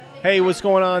Hey, what's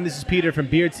going on? This is Peter from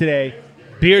Beer Today,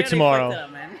 Beer Tomorrow.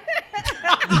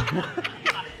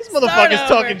 This motherfucker's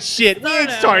talking shit. We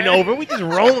ain't starting over. We just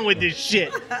rolling with this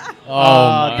shit.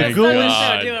 My goons,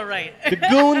 God. Do it right. The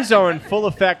goons are in full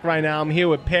effect right now. I'm here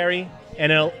with Perry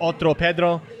and El Otro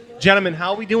Pedro. Gentlemen,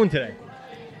 how are we doing today?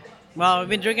 Well, we've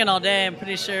been drinking all day. I'm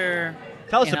pretty sure.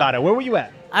 Tell us about it. Where were you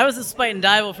at? I was at Spite and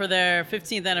Dival for their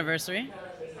 15th anniversary,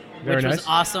 which nice. was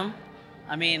awesome.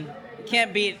 I mean, you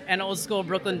can't beat an old school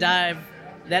Brooklyn dive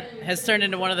that has turned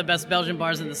into one of the best Belgian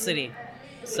bars in the city.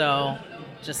 So,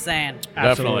 just saying.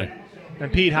 Absolutely. Definitely.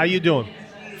 And Pete, how you doing?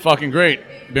 Fucking great.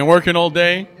 Been working all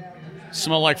day.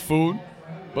 Smell like food,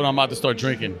 but I'm about to start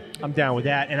drinking. I'm down with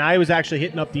that. And I was actually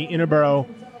hitting up the Interborough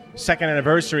second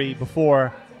anniversary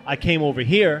before I came over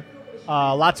here.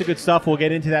 Lots of good stuff. We'll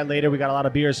get into that later. We got a lot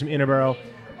of beers from Interborough.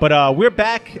 But we're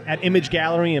back at Image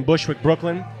Gallery in Bushwick,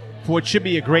 Brooklyn, for what should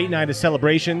be a great night of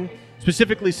celebration,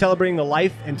 specifically celebrating the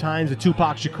life and times of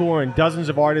Tupac Shakur and dozens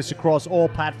of artists across all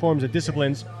platforms and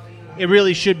disciplines. It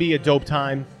really should be a dope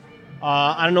time.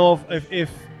 I don't know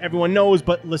if everyone knows,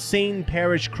 but Lassane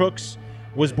Parish Crooks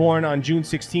was born on June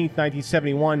 16,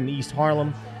 1971 in East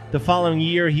Harlem. The following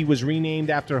year, he was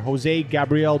renamed after Jose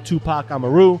Gabriel Tupac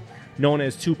Amaru, known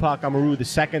as Tupac Amaru II,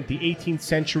 the 18th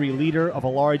century leader of a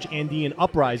large Andean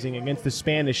uprising against the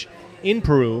Spanish in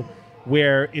Peru,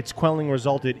 where its quelling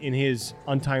resulted in his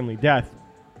untimely death.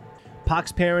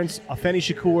 Pac's parents, Afeni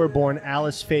Shakur, born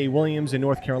Alice Faye Williams in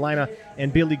North Carolina,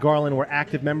 and Billy Garland were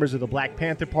active members of the Black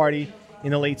Panther Party in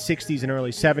the late 60s and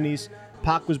early 70s.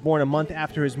 Pac was born a month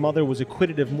after his mother was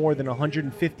acquitted of more than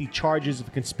 150 charges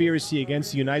of conspiracy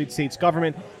against the United States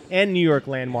government and New York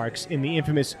landmarks in the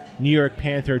infamous New York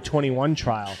Panther 21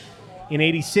 trial. In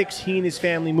 '86, he and his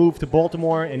family moved to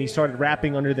Baltimore, and he started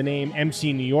rapping under the name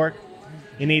MC New York.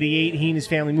 In '88, he and his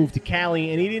family moved to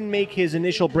Cali, and he didn't make his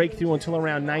initial breakthrough until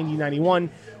around 1991,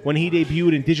 when he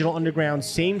debuted in Digital Underground's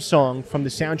Same Song from the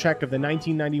soundtrack of the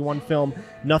 1991 film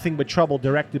Nothing But Trouble,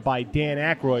 directed by Dan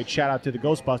Aykroyd, shout out to the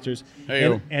Ghostbusters,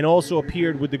 and also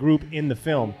appeared with the group in the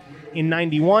film. In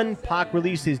 '91, Pac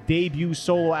released his debut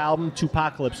solo album,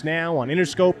 Tupacalypse Now, on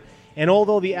Interscope, and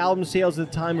although the album sales at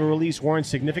the time of release weren't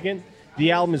significant,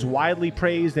 the album is widely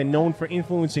praised and known for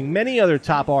influencing many other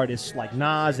top artists like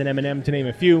Nas and Eminem, to name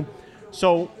a few.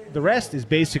 So the rest is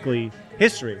basically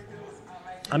history.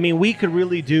 I mean, we could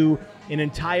really do an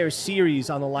entire series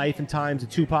on the life and times of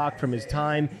Tupac, from his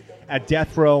time at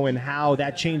death row and how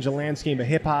that changed the landscape of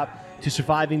hip-hop, to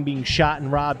surviving being shot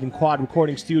and robbed in quad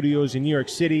recording studios in New York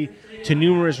City, to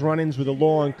numerous run-ins with the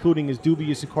law, including his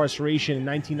dubious incarceration in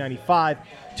 1995,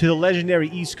 to the legendary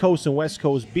East Coast and West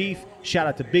Coast beef, shout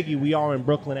out to Biggie, we are in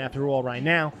Brooklyn after all right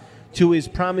now, to his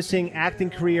promising acting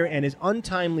career and his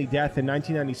untimely death in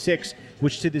 1996,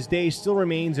 which to this day still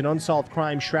remains an unsolved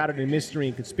crime shrouded in mystery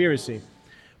and conspiracy.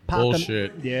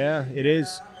 Bullshit. Yeah, it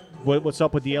is. What's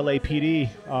up with the LAPD?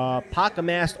 Pac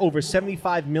amassed over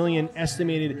 75 million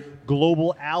estimated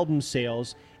global album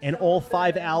sales, and all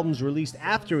 5 albums released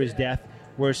after his death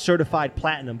were certified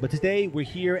platinum. But today, we're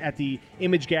here at the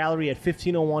Image Gallery at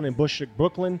 1501 in Bushwick,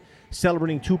 Brooklyn,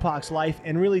 celebrating Tupac's life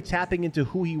and really tapping into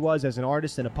who he was as an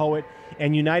artist and a poet,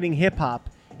 and uniting hip-hop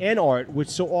and art, which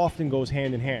so often goes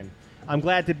hand in hand. I'm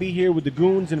glad to be here with the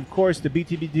Goons, and of course, the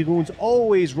BTBT Goons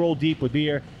always roll deep with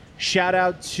beer. Shout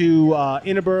out to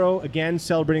Interborough, again,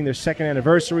 celebrating their second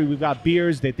anniversary. We've got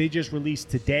beers that they just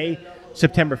released today,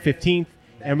 September 15th,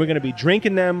 and we're going to be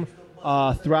drinking them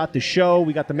throughout the show.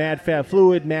 We got the Mad Fat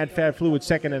Fluid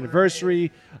second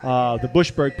anniversary, the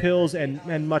Bushberg Pills,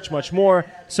 and much, much more.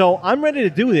 So I'm ready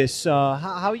to do this.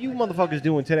 How are you motherfuckers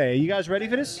doing today? Are you guys ready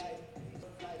for this?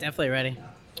 Definitely ready.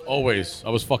 Always.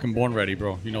 I was fucking born ready,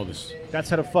 bro. You know this.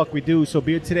 That's how the fuck we do. So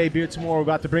beer today, beer tomorrow. We're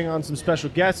about to bring on some special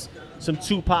guests, some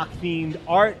Tupac-themed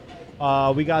art.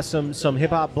 We got some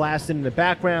hip-hop blasting in the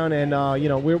background, and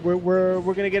we're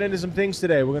gonna get into some things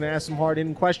today. We're gonna ask some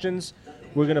hard-hitting questions.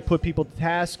 We're gonna put people to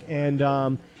task, and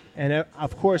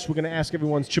of course, we're gonna ask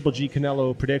everyone's Triple G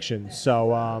Canelo predictions.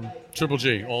 So Triple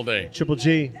G all day. Triple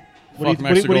G, Fuck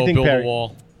Mexico, what do you think, build Perry? a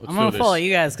wall. I'm going to follow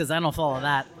you guys because I don't follow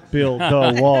that. Build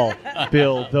the wall.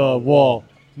 Build the wall.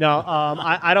 No,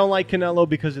 I don't like Canelo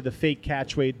because of the fake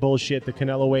catch weight bullshit, the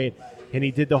Canelo weight. And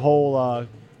he did the whole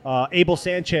Abel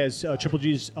Sanchez, Triple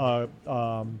G's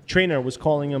trainer, was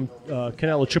calling him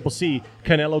Canelo Triple C,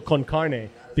 Canelo con carne,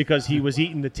 because he was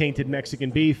eating the tainted Mexican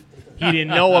beef. He didn't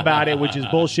know about it, which is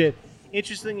bullshit.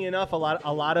 Interestingly enough, a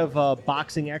lot of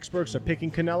boxing experts are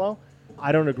picking Canelo.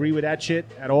 I don't agree with that shit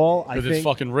at all. Because it's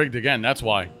fucking rigged again. That's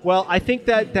why. Well, I think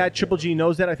that Triple G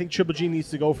knows that. I think Triple G needs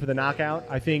to go for the knockout.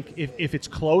 I think if it's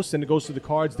close and it goes to the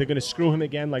cards, they're going to screw him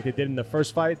again like they did in the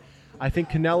first fight. I think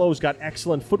Canelo's got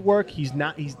excellent footwork. He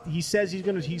says he's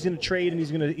gonna trade and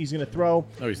he's gonna throw.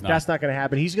 No, he's not. That's not gonna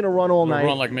happen. He's gonna run all night.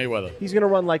 Run like Mayweather. He's gonna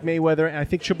run like Mayweather, and I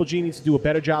think Triple G needs to do a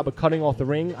better job of cutting off the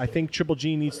ring. I think Triple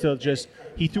G needs to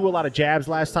he threw a lot of jabs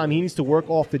last time. He needs to work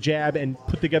off the jab and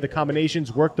put together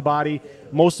combinations, work the body.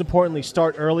 Most importantly,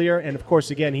 start earlier, and of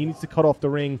course, again, he needs to cut off the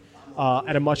ring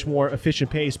at a much more efficient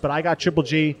pace. But I got Triple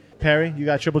G. Perry, you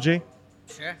got Triple G?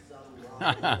 Sure.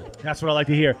 That's what I like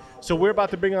to hear. So we're about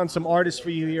to bring on some artists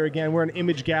for you here again. We're in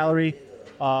Image Gallery.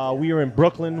 We are in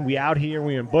Brooklyn. We out here.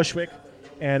 We're in Bushwick.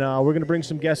 And we're going to bring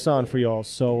some guests on for y'all.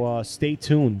 So stay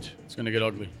tuned. It's going to get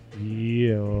ugly.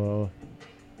 Yeah.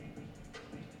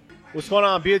 What's going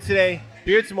on? Beard today,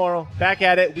 Beard tomorrow. Back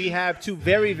at it. We have two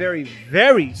very, very,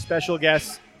 very special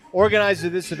guests, organizers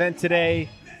of this event today.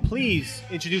 Please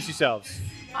introduce yourselves.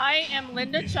 I am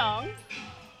Linda Chung.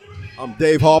 I'm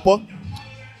Dave Harper.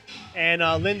 And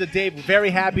Linda, Dave, we're very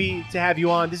happy to have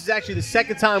you on. This is actually the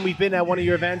second time we've been at one of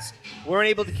your events. We weren't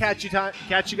able to catch you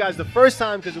guys the first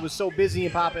time because it was so busy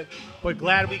and popping, but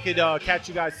glad we could catch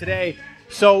you guys today.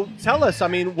 So tell us, I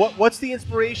mean, what's the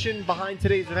inspiration behind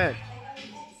today's event?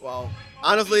 Well,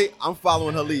 honestly, I'm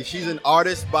following her lead. She's an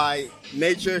artist by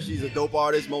nature. She's a dope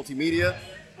artist, multimedia.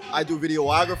 I do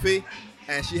videography,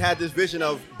 and she had this vision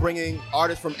of bringing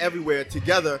artists from everywhere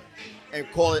together and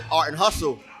call it Art and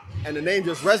Hustle. And the name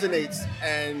just resonates.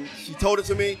 And she told it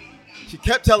to me. She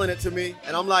kept telling it to me.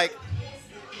 And I'm like,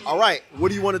 all right, what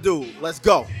do you want to do? Let's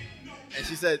go. And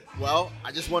she said, well,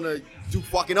 I just want to do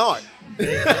fucking art.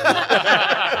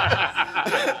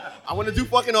 I want to do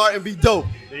fucking art and be dope.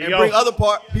 And bring other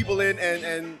people in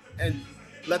and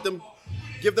let them,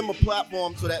 give them a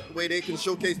platform so that way they can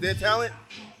showcase their talent.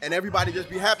 And everybody just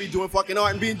be happy doing fucking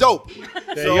art and being dope.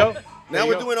 There you go. Now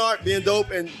we're doing art, being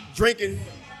dope, and drinking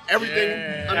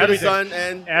everything under the sun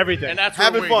and everything. And that's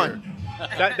having fun.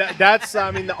 That's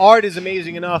I mean, the art is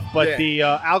amazing enough, but the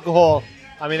alcohol,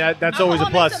 I mean, that's always a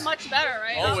plus. Makes it much better,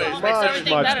 right? Always. Alcohol Makes makes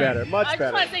everything everything much better. Much I better.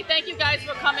 just want to say thank you guys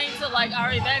for coming to like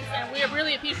our events, and we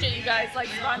really appreciate you guys like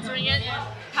sponsoring it and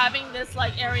having this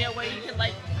like area where you can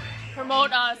like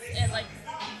promote us and like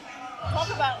talk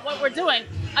about what we're doing.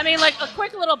 I mean, like a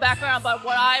quick little background about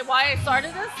why I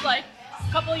started this. Like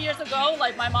a couple of years ago,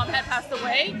 like my mom had passed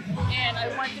away, and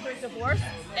I went through a divorce,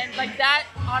 and like that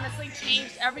honestly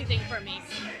changed everything for me.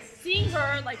 Seeing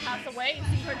her like pass away and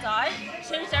seeing her die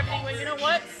changed everything. Where you know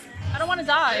what? I don't want to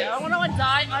die. I don't want to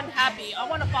die unhappy. I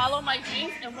want to follow my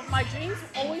dreams, and what my dreams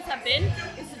always have been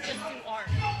is to just do art.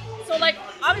 So like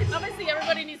obviously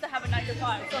everybody needs to have a 9 to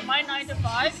 5. So my 9 to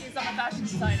 5 is I'm a fashion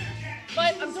designer,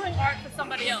 but I'm doing art for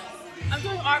somebody else. I'm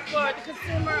doing art for the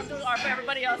consumer. I'm doing art for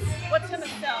everybody else. What's gonna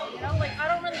sell? You know, like I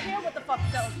don't really care what the fuck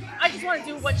sells. I just want to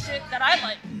do what shit that I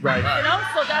like. Right. You know,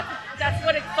 so that's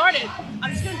what it started.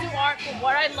 I'm just gonna do art for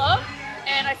what I love,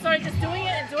 and I started just doing it,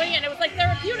 and it was like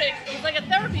therapeutic. It was like a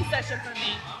therapy session for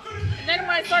me. And then when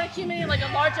I started accumulating like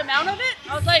a large amount of it,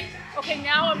 I was like, okay,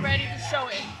 now I'm ready to show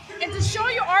it. And to show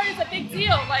your art is a big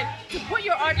deal. Like, to put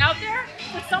your art out there,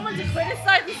 for someone to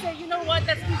criticize and say, you know what,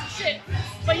 that's a piece of shit.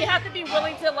 But you have to be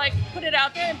willing to, like, put it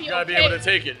out there and be okay. You gotta be able to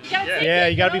take it. You gotta take Yeah,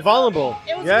 it, you gotta be know? vulnerable.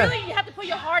 So it was Yeah. really, you have to put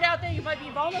your heart out there, you might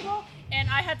be vulnerable. And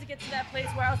I had to get to that place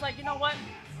where I was like, you know what,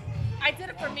 I did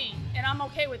it for me, and I'm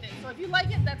okay with it. So if you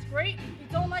like it, that's great. If you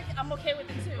don't like it, I'm okay with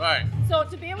it too. Right. So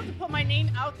to be able to put my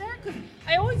name out there, because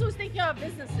I always was thinking of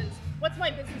businesses. What's my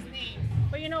business name?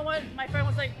 But you know what? My friend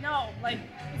was like, no, like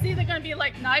it's either gonna be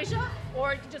like Nija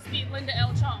or it could just be Linda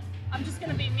L. Chung. I'm just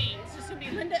gonna be me. It's just gonna be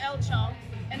Linda L. Chung.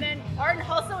 And then Art and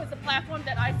Hustle is a platform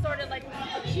that I started like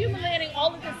accumulating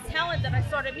all of this talent that I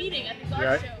started meeting at these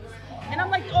art shows. And I'm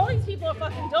like, all these people are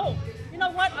fucking dope. You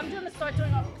know what? I'm gonna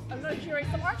curate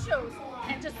some art shows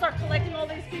and just start collecting all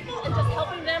these people and just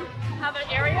helping them have an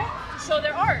area to show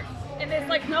their art. And there's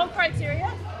like no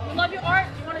criteria. You love your art,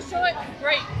 you want to show it,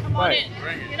 great, come on in.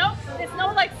 You know, there's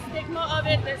no like stigma of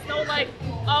it. There's no like,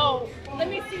 oh, let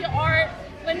me see your art.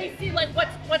 Let me see like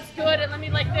what's good and let me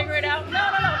like figure it out.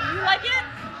 No. You like it?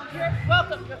 You're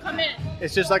welcome. You'll come in.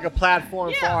 It's just like a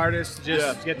platform for Yeah. artists to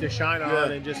just get their shine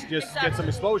on and just get some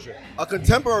exposure. A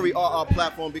contemporary art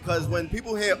platform, because when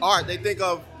people hear art, they think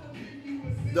of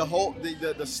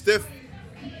the stiff,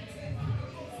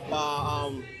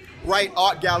 bright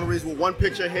art galleries with one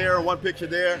picture here and one picture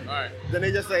there. Right. Then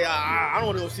they just say, I don't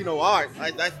want to go see no art.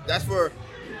 That's for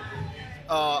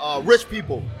rich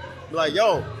people. Like,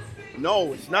 yo,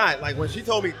 no, it's not. Like when she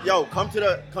told me, yo, come do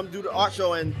the art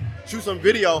show and shoot some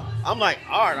video, I'm like,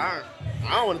 art? I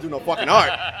don't want to do no fucking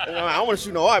art. You know, I don't want to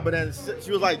shoot no art. But then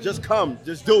she was like, just come,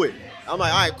 just do it. I'm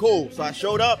like, all right, cool. So I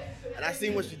showed up and I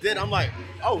seen what she did. I'm like,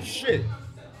 oh shit,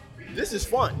 this is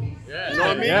fun. Yeah. You know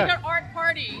what I mean? Yeah. It's like an art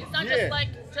party. It's not just like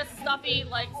just stuffy,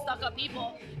 like stuck-up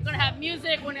people. We're gonna have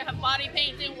music. We're gonna have body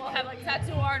painting. We'll have like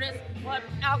tattoo artists. We'll have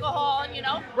alcohol. You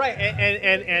know. Right,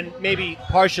 and maybe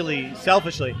partially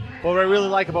selfishly, but what I really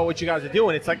like about what you guys are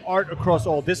doing, it's like art across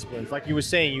all disciplines. Like you were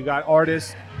saying, you got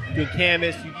artists doing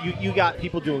canvas, you got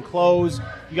people doing clothes,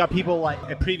 you got people like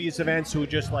at previous events who are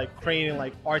just like creating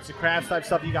like arts and crafts type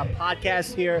stuff. You got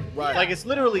podcasts here, Right. Like it's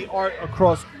literally art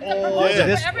across all Promotion the for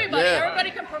disciplines. everybody. Yeah.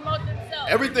 Everybody can promote themselves.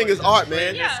 Everything is art,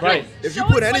 man. Yeah. Right. If you Show put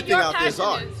us what anything your out there, it's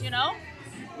passion art. is, you know.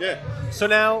 Yeah. So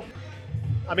now,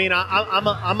 I mean,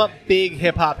 I'm a big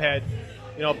hip hop head.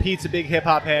 You know, Pete's a big hip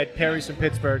hop head. Perry's from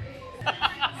Pittsburgh.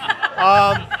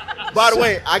 By the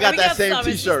way, I got Let me that get same some.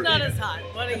 It's T-shirt. just not as hot.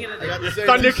 What are you I gonna got do? the same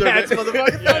Thundercats, T-shirt.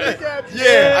 motherfucker. Thundercats.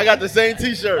 Yeah, I got the same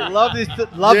T-shirt. Love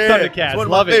love Yeah, Thundercats. It's one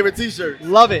of love my it. favorite T-shirts.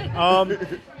 Love it.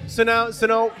 So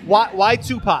now, why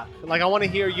Tupac? Like, I want to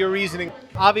hear your reasoning.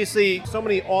 Obviously, so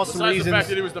many awesome Besides the reasons. fact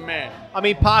that he was the man. I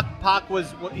mean, Pac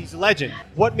was he's a legend.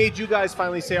 What made you guys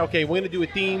finally say, okay, we're gonna do a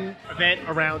theme event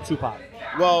around Tupac?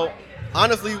 Well,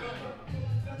 honestly,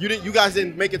 you guys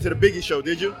didn't make it to the Biggie show,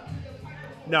 did you?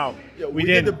 No, Yeah, we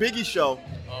did didn't. the Biggie show,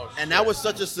 Oh, and that was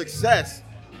such a success.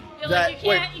 You're That- like, you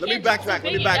wait, can't- you let me can't just do backtrack, let me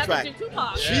Biggie, you have to backtrack. do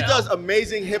Tupac. She Yeah. does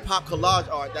amazing hip hop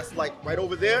collage art. That's like right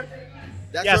over there.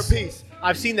 That's Yes, her piece.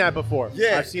 I've seen that before.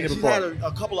 Yeah, I've seen it and before. She's had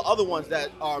a couple of other ones that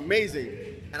are amazing.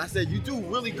 And I said, you do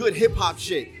really good hip hop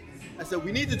shit. I said,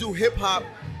 we need to do hip hop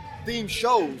themed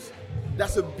shows.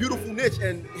 That's a beautiful niche,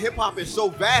 and hip hop is so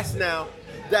vast now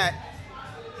that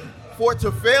for it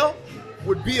to fail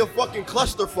would be a fucking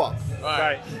clusterfuck.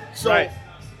 Right. So, Right.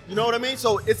 you know what I mean?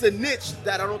 So it's a niche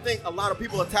that I don't think a lot of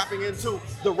people are tapping into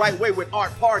the right way with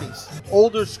art parties.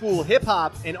 Older school hip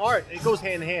hop and art, it goes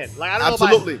hand in hand. Like I don't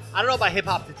Absolutely. know about hip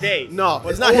hop today. No, but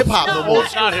it's not old hip hop No, no not more.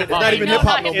 It's not hip-hop. It's not even No, hip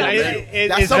hop not no more. hip-hop. man.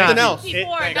 That's it's something not. else.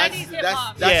 54, It- 90s hip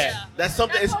hop. That's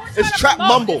something. That's what we're It's trying to trap promote.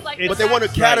 mumble, It's like but they want to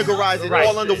exactly. categorize it Right.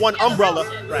 all under one umbrella.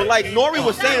 But like Nori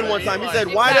was saying one time, he said,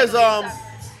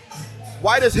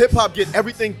 why does hip hop get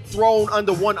everything thrown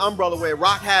under one umbrella where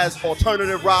rock has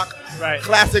alternative rock, Right.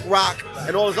 classic rock,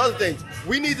 and all those other things?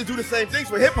 We need to do the same things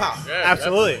for hip hop. Yeah,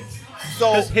 Absolutely.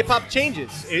 So Because hip hop changes.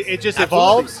 It just Absolutely.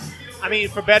 evolves. I mean,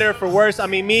 for better or for worse. I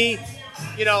mean, me,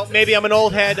 you know, maybe I'm an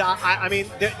old head. I mean,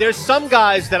 there's some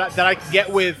guys that I can get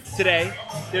with today.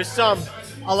 There's some.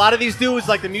 A lot of these dudes,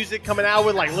 like the music coming out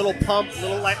with like little pump,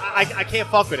 little like I can't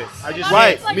fuck with it. I just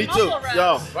right, It's like me too. mumble rap.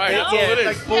 Yo, Right, Yeah, that's all it it's is.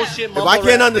 like bullshit. if mumble I can't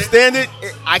rap. understand it,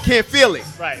 I can't feel it.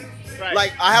 Right. Right.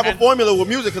 Like I have a formula with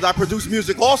music because I produce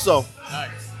music also. Nice.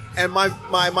 And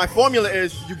my formula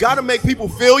is you got to make people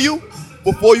feel you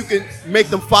before you can make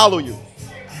them follow you.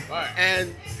 Right.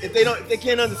 And if they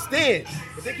can't understand,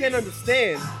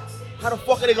 how the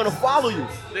fuck are they gonna follow you?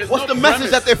 There's What's no the message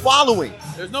premise. that they're following?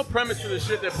 There's no premise to the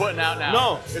shit they're putting out now.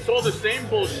 No. It's all the same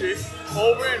bullshit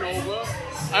over and over.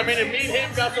 I mean, if me and him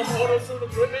got some auto-tune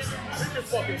equipment, we could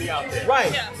fucking be out there.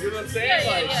 Right. Yeah. You know what I'm saying?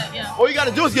 Yeah, Like, yeah. All you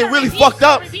gotta do is get really Repeat- fucked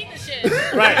up. Repeat the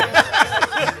shit. Right.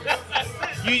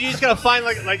 You just gotta find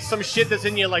like some shit that's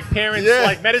in your like parents' Yeah.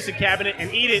 like medicine cabinet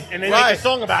and eat it and then Right. make a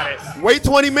song about it. Wait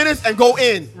 20 minutes and go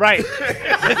in. Right.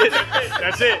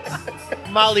 That's it.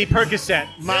 Molly Percocet.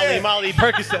 Yeah. Molly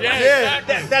Percocet. Yeah, Yeah.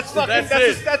 exactly. That's fucking. That's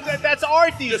That's it. that's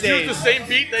art these Just use days. the same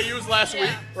beat they used last week.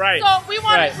 Right. So we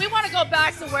want Right. to go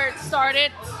back to where it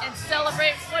started and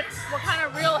celebrate what kind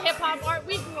of real hip hop art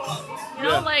we grew up with. You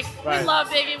know, Yeah. like Right. we love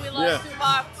Biggie, we love Yeah.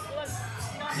 Tupac, we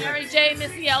love, Mary J,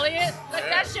 Missy Elliott. Like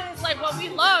that shit is like what we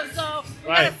love. So we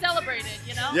Right. gotta celebrate it.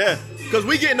 You know. Yeah, because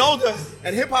we getting older,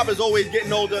 and hip hop is always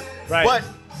getting older. Right. But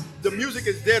the music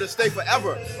is there to stay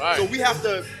forever. Right. So we have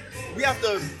to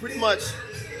pretty much,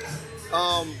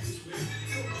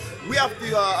 we have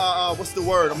to what's the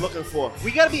word I'm looking for?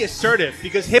 We gotta be assertive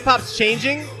because hip hop's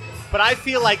changing, but I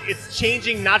feel like it's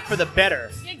changing not for the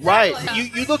better. Exactly. Right.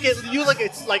 You look at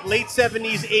it's like late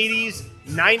 70s, 80s,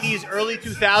 90s, early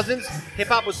 2000s. Hip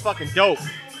hop was fucking dope,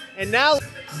 and now,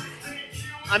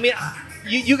 I mean,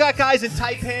 you got guys in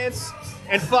tight pants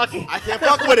and fucking. I can't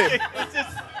fuck with it.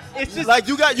 It's just Like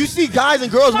you see guys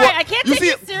and girls. Sorry, walk- I can't you take see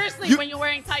you seriously you- when you're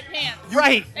wearing tight pants.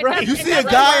 right. You It see a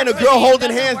doesn't guy work and a for girl me. It holding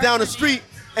doesn't hands work down the for me. street,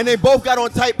 and they both got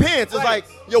on tight pants. It's Right. like,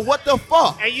 yo, what the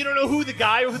fuck? And you don't know who the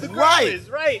guy or who the girl Right. is.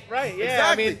 Right. Yeah. Exactly.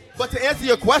 I mean, But to answer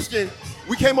your question,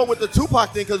 we came up with the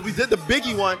Tupac thing because we did the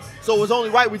Biggie one, so it was only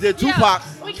right we did Yeah. Tupac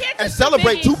We can't and just do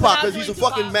celebrate Biggie Tupac without because he's a doing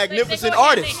fucking Tupac. They magnificent go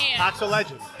hand in artist. hand. Pac's a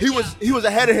legend. He was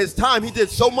ahead of his time. He did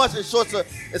so much in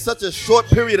such a short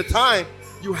period of time.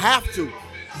 You have to.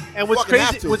 And what's fucking have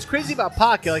crazy? to. What's crazy about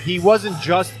Pac? Like he wasn't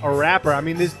just a rapper. I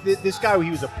mean, this guy.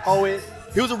 He was a poet.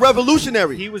 He was a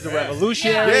revolutionary. He was a Yeah.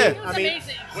 revolutionary. Yeah. He was I mean,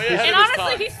 amazing. Way ahead And of his honestly,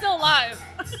 time. he's still alive.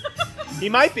 he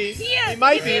might be. He is. He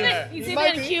might he's be. Either, he's He either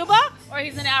might in be. Cuba or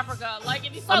he's in Africa. Like,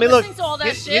 if you start I mean, listening look, to all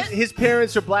that shit, his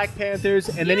parents are Black Panthers,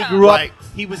 and then he Yeah. grew up. Right.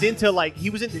 He was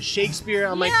into Shakespeare.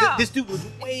 I'm like, Yeah. this dude was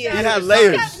way Exactly. ahead He of had his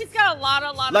layers. time. he's got a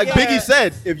lot Like of Biggie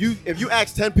said, if you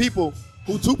ask 10 people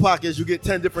who Tupac is, you get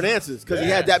 10 different answers because he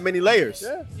had that many layers.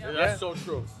 Yeah, that's so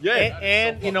true. Yeah.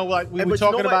 And you know what? We And were but you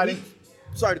know talking what? about it.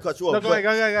 Sorry to cut you off. No, go but ahead, go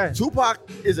ahead. Tupac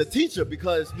is a teacher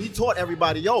because he taught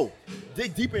everybody, yo,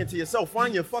 dig deeper into yourself,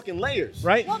 find your fucking layers.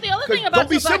 Right? Well, the other 'Cause thing about don't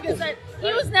be Tupac simple. is that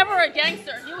he was never a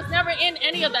gangster. He was never in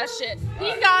any of that shit.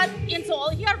 He got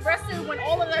he got arrested when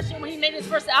all of that shit when he made his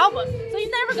first album. So he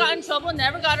never got in trouble,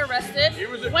 never got arrested. He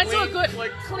was a went to a clean, good,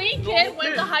 like, clean normal kid. Went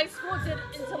kid. to high school, did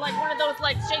into like one of those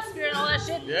like Shakespeare and all that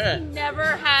shit. Yeah. He never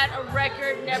had a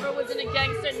record, never was in a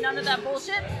gangster, none of that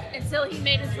bullshit until he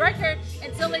made his record.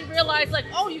 Until they realized like,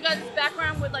 oh, you got this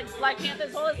background with like Black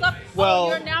Panthers, all that stuff. Well,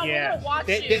 you're now we're yeah. gonna watch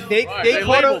They you. they Right, they they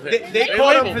caught him. labeled it. They They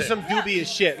caught him labeled for it. some dubious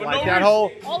shit, For like no that reason.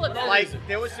 whole. all of that. Like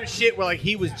there was some shit where like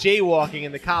he was jaywalking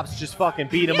and the cops just fucking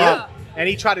beat him Yeah. up, and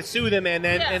he tried to sue them, and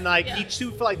then Yeah, and like yeah. he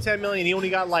sued for like 10 million. He only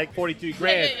got like 43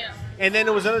 grand. yeah. And then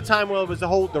there was another time where it was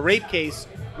the rape case,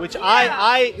 which Yeah.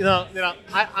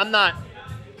 I'm not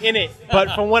in it,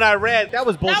 but from what I read, that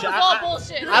was bullshit. That was all I-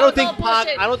 bullshit. I That don't was think all Pac.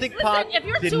 bullshit. I don't think Listen, Pac if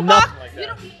you're did Tupac, nothing like you that.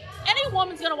 don't, any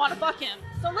woman's gonna want to fuck him.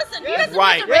 So listen, he Yeah. doesn't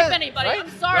Right. need to rape Yeah. anybody. Right.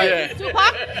 I'm sorry, Right. he's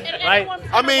Tupac, and Right. anyone's I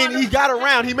gonna mean, wanna- he got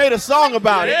around. He made a song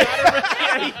about it. There's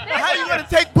How you no- gonna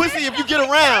take pussy if you get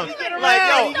around? get Like,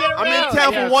 around, yo, you get I'm in around.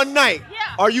 town Yeah. for one night. Yeah.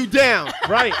 Are you down?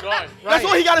 Right. Right. That's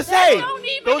all he gotta There's say. no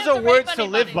need for Those him are to words rape to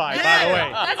live by, anybody. by the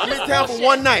way. That's I'm in just town for bullshit.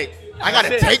 one night. I gotta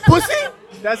That's it. take pussy,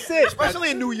 That's it.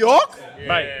 especially in New York.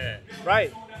 Right. Yeah.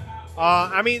 Right.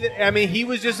 I mean, he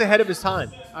was just ahead of his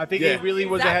time. I think Yeah. he really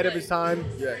was ahead of Exactly. his time.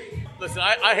 Yeah. Listen,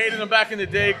 I hated him back in the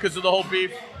day because of the whole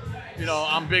beef. You know,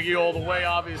 I'm Biggie all the way,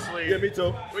 obviously. Yeah, me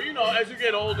too. But you know, as you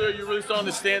get older, you really start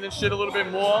understanding shit a little bit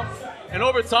more. And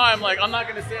over time, like I'm not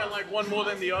gonna say I like one more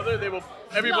than the other. They were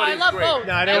everybody's love great. both.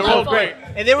 No, they I were love both great,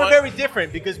 and they were But- very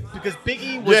different because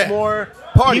Biggie was Yeah. more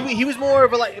Party. He was more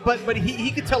of a like, but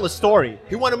he could tell a story.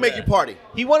 He wanted to make you party.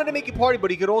 He wanted to make you party, but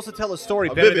he could also tell a story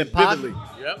better than Pac. Vividly.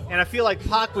 Yep. And I feel like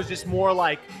Pac was just more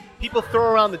like people throw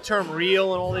around the term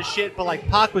real and all this shit, but like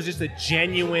Pac was just a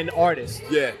genuine artist.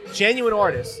 Yeah. Genuine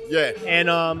artist. Yeah. And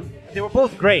they were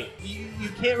both great. You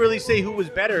can't really say who was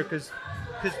better because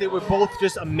they were both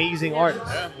just amazing artists.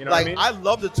 Yeah. You know Like, what I mean?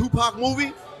 love the Tupac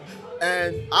movie,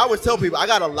 and I always tell people I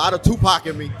got a lot of Tupac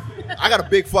in me. I got a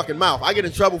big fucking mouth. I get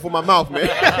in trouble for my mouth, man.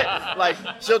 Like,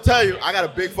 she'll tell you, I got a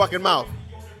big fucking mouth.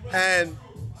 And,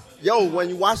 yo, when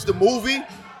you watch the movie,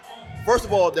 first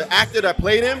of all, the actor that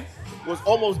played him was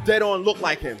almost dead on look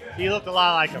like him. He looked a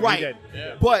lot like him. Right. He did.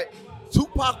 Yeah. But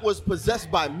Tupac was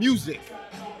possessed by music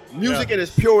in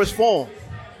its purest form.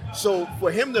 So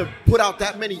for him to put out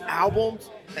that many albums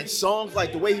and songs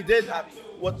like the way he did,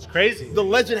 what's Crazy. the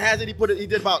legend has it, he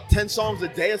did about 10 songs a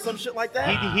day or some shit like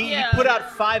that. He Yeah. put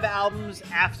out 5 albums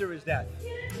after his death.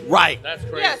 Right. That's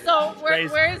crazy. Yeah, so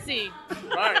crazy. where is he?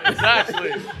 Right.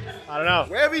 Exactly. I don't know.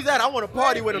 Wherever he's at, I want to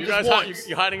party with him You just guys, once.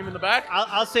 you hiding him in the back?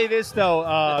 I'll say this though,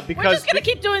 We're because just gonna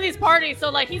keep doing these parties, so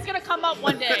like he's gonna come up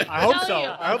one day. I hope I'm so. telling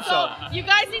you. I hope so. You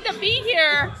guys need to be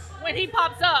here when he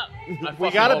pops up. I we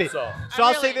fucking gotta hope be. So. So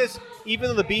I'll say Really? this: even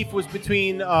though the beef was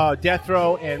between Death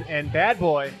Row and Bad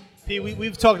Boy,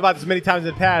 we've talked about this many times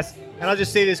in the past, and I'll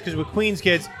just say this because we're Queens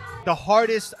kids. The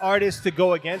hardest artist to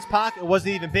go against Pac, it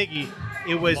wasn't even Biggie.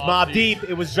 It was Mobb Deep.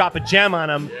 It was Drop a Gem on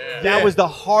him. Yeah. That Yeah. was the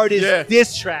hardest Yeah.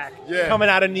 diss track Yeah. coming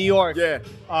out of New York. Yeah.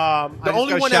 I The just only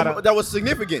gotta one shout out- that was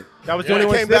significant. That was the When only it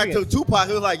one came back to significant. Tupac,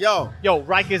 it was like, yo, Yo,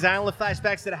 Rikers Island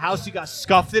flashbacks to the house you got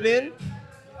scuffed it in.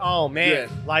 Oh man, Yeah.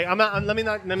 like let me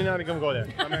not even go there.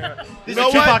 This know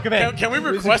is a what? Tupac event. Can we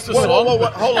request a whoa, song? whoa,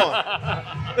 hold on.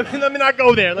 Let me not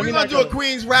go there. Let We're me going not to do go a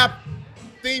Queens rap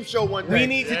theme show one day. We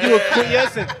need to do a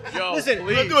listen. Yo, Listen,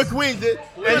 We're going to do a Queens,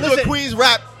 we're going to do a listen. Queens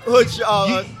rap hood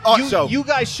art show. you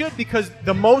guys should, because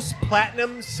the most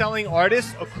platinum selling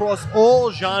artists across all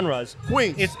genres,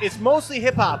 Queens. It's mostly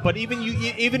hip hop, but even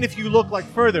if you look like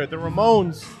further, the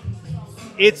Ramones,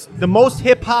 it's the most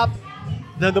hip hop.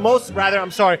 The most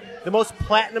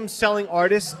platinum selling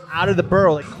artist out of the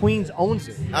borough. Like Queens owns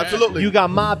it. Absolutely. You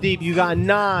got Mobb Deep, you got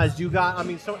Nas, you got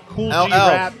some Cool G LL.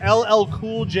 rap, LL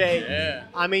Cool J. Yeah.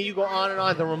 I mean, you go on and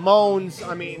on. The Ramones.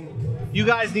 I mean, you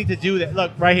guys need to do that.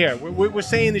 Look right here. We're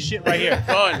saying this shit right here.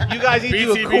 Done. You guys need to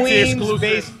do a BTBT Queens exclusive.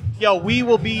 base. Yo, we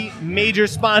will be major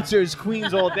sponsors.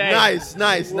 Queens all day. Nice.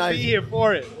 We'll be here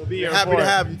for it. We'll be here Happy for to it.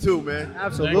 have you too, man.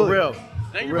 Absolutely. For real.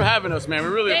 Thank you for having us, man. We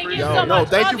really Thank you appreciate so it. much.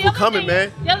 thank you The for other coming, thing-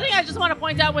 man. The other thing I just want to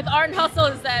point out with Art and Hustle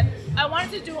is that I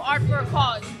wanted to do art for a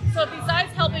cause. So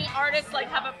besides helping artists like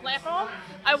have a platform,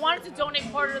 I wanted to donate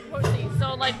part of the proceeds.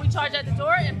 So like we charge at the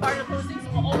door, and part of the proceeds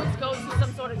will always go to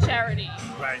some sort of charity.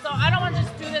 Right. So I don't want to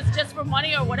just do this just for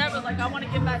money or whatever. Like I want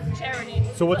to give back to charity.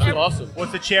 So what's every, the, Awesome.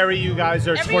 what's the charity you guys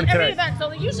are every supporting today? event?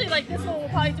 So usually like this one we'll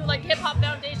probably do like Hip Hop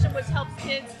Foundation, which helps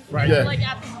kids Right. do Yeah. like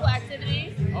after school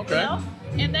activities. Okay. You know?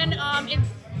 And then in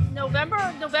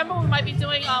November we might be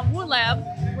doing Wu Lab.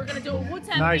 We're gonna do a Wu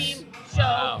Tang Nice. theme show.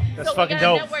 Wow. That's so fucking we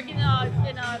got dope. a network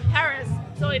in Paris.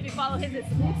 So if you follow his, it's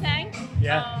Wu Tang.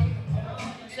 Yeah.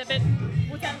 Exhibit.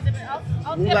 Wu Tang exhibit.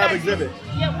 I'll Wu get Lab back to you. exhibit.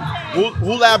 Yeah, Wu Tang.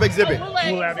 Wu Lab exhibit. Wu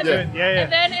Lab Wu Lab exhibit. exhibit. Yeah, yeah.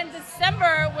 And then in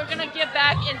December we're gonna give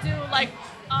back and do like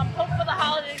Hope for the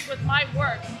Holidays with my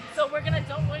work. So we're gonna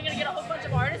get a whole bunch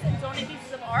of artists and donate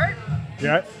pieces of art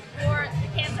Yeah. for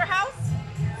the cancer house.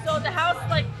 So the house,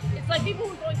 like, it's like people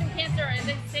who are going through cancer and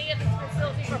they stay at this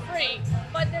facility for free,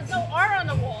 but there's no art on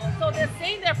the wall. So they're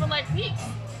staying there for like weeks,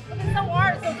 but there's no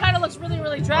art, so it kind of looks really,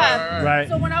 really drab. Right.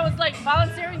 So when I was like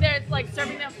volunteering there, like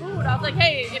serving them food, I was like,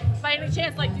 hey, if by any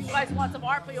chance, like, do you guys want some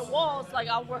art for your walls? Like,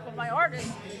 I'll work with my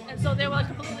artists. And so they were like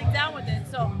completely down with it.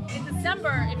 So in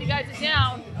December, if you guys are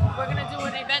down, we're gonna do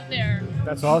an event there.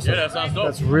 That's awesome. Yeah, that sounds dope.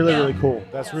 That's really, Yeah. really cool.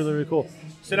 That's really, really cool.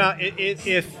 So now,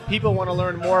 if people want to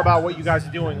learn more about what you guys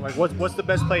are doing, like what's the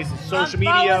best places? Social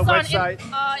media, Follow us website?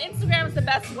 on Instagram is the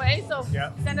best way. So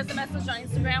Yeah. send us a message on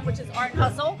Instagram, which is Art and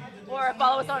Hustle, or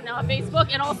follow us on Facebook,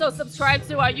 and also subscribe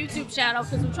to our YouTube channel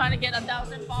because we're trying to get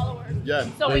 1,000 followers. Yeah.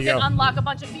 So There we you can go. unlock a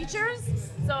bunch of features.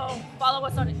 So follow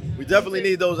us on it. We definitely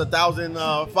need those 1,000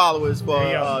 followers for There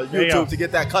you go. There you go. YouTube to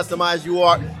get that customized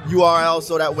URL,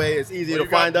 so that way it's easier Well,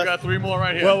 to find you us. got 3 more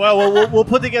right here. Well, we'll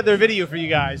put together a video for you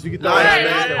guys. We can throw Nice, it out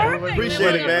man. there. Yeah, perfect.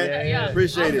 Appreciate it, Yeah, man. yeah.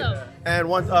 Appreciate Awesome. it. And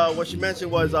what she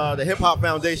mentioned was the Hip Hop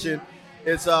Foundation.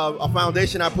 It's a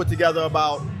foundation I put together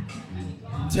about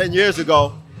 10 years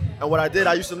ago. And what I did,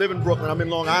 I used to live in Brooklyn. I'm in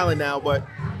Long Island now, but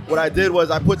what I did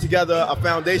was I put together a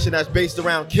foundation that's based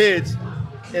around kids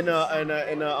in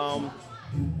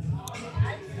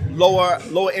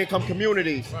lower income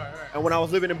communities. And when I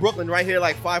was living in Brooklyn, right here,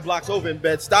 like 5 blocks over in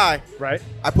Bed-Stuy, Right.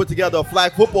 I put together a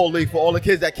flag football league for all the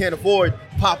kids that can't afford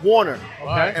Pop Warner.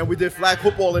 Okay. And we did flag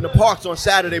football in the parks on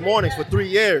Saturday mornings for 3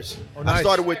 years. Oh, nice. I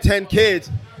started with 10 kids.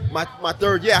 My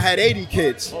third year, I had 80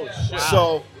 kids. Oh, shit.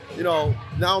 So,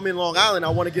 now I'm in Long Island. I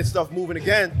want to get stuff moving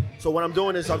again. So what I'm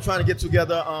doing is I'm trying to get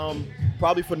together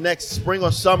probably for next spring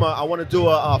or summer. I want to do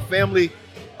a family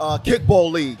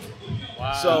kickball league.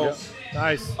 Wow. So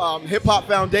Nice. Hip Hop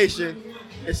Foundation,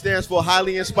 it stands for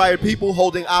Highly Inspired People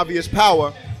Holding Obvious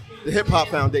Power, the Hip Hop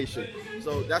Foundation.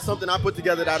 So that's something I put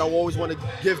together that I always want to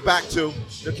give back to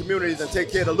the communities and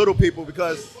take care of the little people,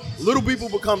 because little people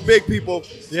become big people.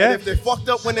 Yeah. And if they're fucked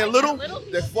up when they're little,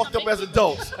 they're fucked up as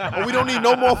adults. And we don't need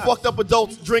no more fucked up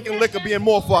adults drinking liquor being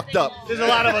more fucked up. There's a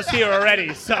lot of us here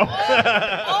already, so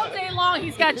All day long,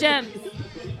 he's got gems.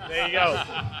 there you go.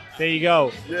 There you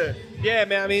go. Yeah. Yeah,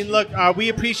 man. I mean, look, we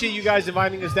appreciate you guys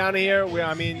inviting us down here.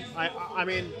 I mean,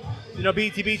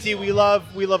 BT, we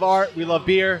love art, we love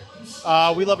beer,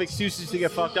 we love excuses to get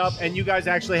fucked up, and you guys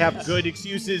actually have good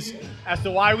excuses as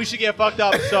to why we should get fucked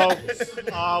up. So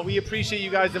we appreciate you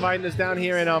guys inviting us down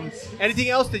here. And anything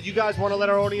else that you guys want to let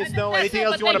our audience know? That's Anything it,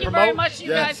 else but you want to Thank you very promote? much, you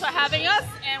Yes. guys, for having us,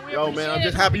 and we Yo, appreciate man, I'm it.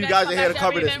 just happy you guys are here to come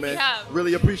cover every this, event we man. have.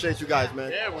 Really appreciate you guys,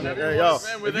 man. Yeah, whenever you yo, want,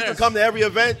 man, we're if you there. can come to every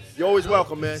event, you're always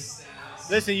welcome, man.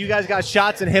 Listen, you guys got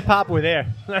shots in hip hop. We're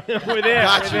there. we're there.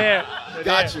 Got we're you. there. We're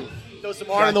Got there. you. Throw some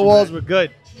art Got on the you, walls. man. We're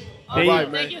good. All There you- right,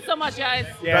 man. Thank you so much, guys.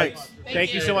 Yeah. Thanks.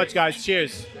 Thank you so much, guys.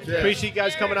 Cheers. Cheers. Appreciate you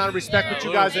guys coming on. Respect what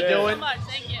you guys are Thank you doing. so much.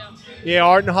 Thank you. Yeah,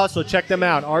 Art and Hustle. Check them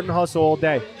out. Art and Hustle all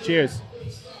day. Cheers.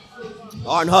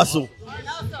 Art and hustle. And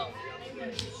also,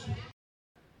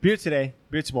 Beer today,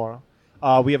 beer tomorrow.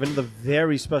 We have another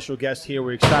very special guest here.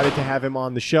 We're excited to have him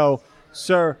on the show.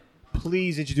 Sir,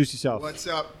 please introduce yourself. What's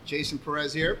up? Jason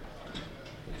Perez here,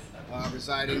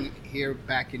 residing here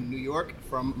back in New York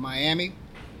from Miami.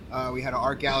 We had an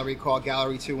art gallery called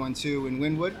Gallery 212 in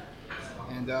Wynwood,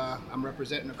 and I'm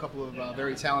representing a couple of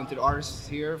very talented artists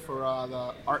here for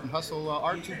the Art and Hustle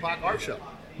Art Tupac Art Show.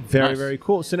 Very, Nice. very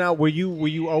cool. So now, were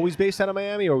you always based out of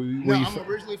Miami, or were No, you? I'm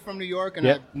originally from New York, and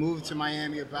Yeah. I moved to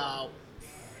Miami about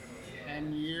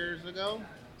 10 years ago.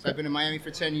 So I've been in Miami for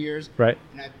 10 years. Right.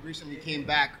 And I recently came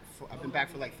back. I've been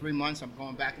back for like 3 months. I'm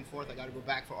going back and forth. I got to go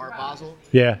back for Art Basel.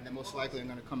 Yeah. And then most likely I'm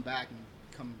going to come back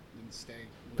and stay.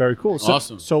 Very cool. So,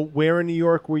 Awesome. So where in New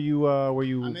York were you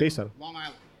I'm based in out of? Long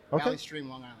Island. Okay. Valley Stream,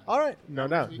 Long Island. All right. No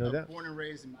doubt. I'm born and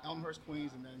raised in Elmhurst,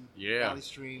 Queens, and then Yeah. Valley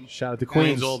Stream. Shout out to Valley-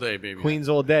 Queens. all day, baby. Queens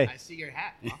all day. I see your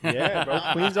hat. Yeah, bro.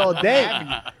 Queens all day.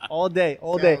 All day.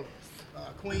 All day. So,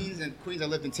 Queens. I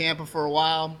lived in Tampa for a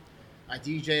while. I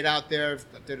DJ'd out there.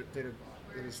 It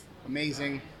was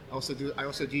amazing. I also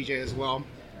DJ as well.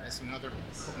 That's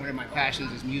one of my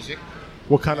passions is music.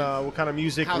 What kind of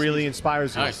music House really music.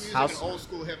 inspires you? Nice. Music House. and old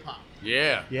school hip hop.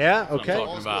 Yeah. Yeah. That's what I'm Okay. talking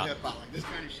Old school about. hip hop. Like this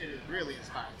kind of shit is really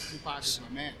inspiring. Tupac is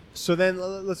my man. So then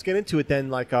let's get into it. Then,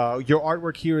 like your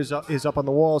artwork here is up on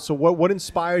the wall. So what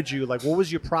inspired you? Like, what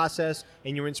was your process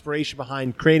and your inspiration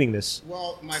behind creating this?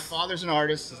 Well, my father's an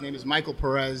artist. His name is Michael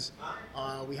Perez.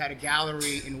 We had a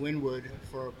gallery in Wynwood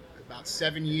for about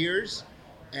 7 years,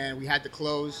 and we had to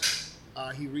close.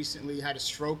 He recently had a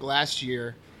stroke last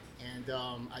year, and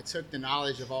I took the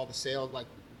knowledge of all the sales, like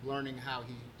learning how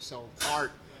he sold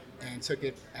art, and took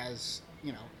it as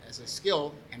as a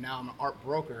skill. And now I'm an art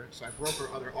broker, so I broker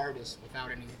other artists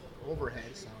without any overhead.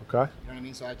 So, Okay. you know what I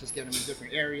mean? So I just get them in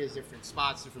different areas, different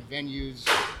spots, different venues,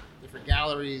 different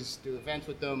galleries, do events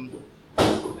with them.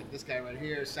 Like this guy right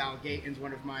here, Sal Gayton's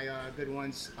one of my good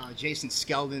ones. Jason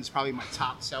Skeldon's probably my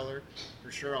top seller,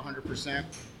 for sure, 100%.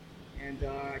 And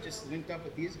I just linked up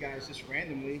with these guys just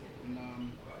randomly, and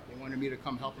they wanted me to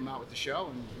come help them out with the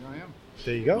show, and here I am.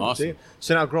 There you go. Awesome. See?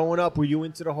 So now, growing up, were you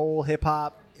into the whole hip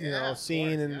hop, Yeah, of scene,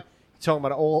 course, and yeah. talking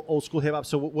about old school hip hop?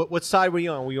 So what side were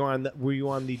you on? Were you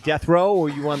on the death row, or were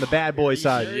you on the bad boy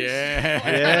side? Yeah.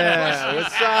 Yeah.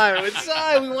 What side? What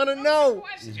side? We want to know.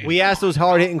 We ask those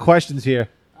hard hitting questions here.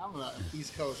 I'm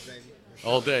East Coast, baby.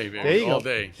 All day, baby. There you go. All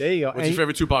day. There you go. What's And- your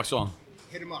favorite Tupac song?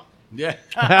 Hit him up. Yeah.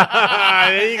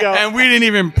 There you go. And we didn't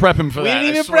even prep him for We that. didn't I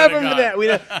even swear prep to him for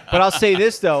God. that. But I'll say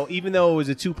this, though. Even though it was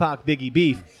a Tupac Biggie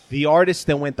beef, the artist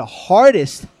that went the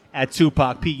hardest at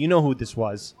Tupac, Pete, you know who this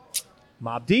was.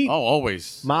 Mobb Deep. Oh,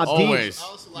 always. Mobb Deep. Always. I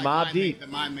also like Mobb Mind Deep. Made,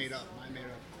 the Mind Made Up.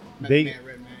 They- Man,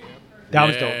 Red Man, yeah. That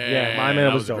was dope. Yeah, My Man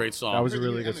that was was a dope. great song. That was a Heard the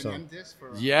really good Eminem song. diss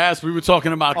for, Yes, we were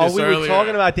talking about this Oh, we earlier. were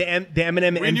talking about the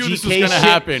Eminem We MGK knew this was shit. going to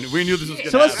happen. We knew this was going to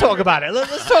So happen. let's talk about it.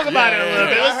 Let's talk about it a little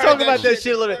bit. Yeah. Let's I talk heard about that that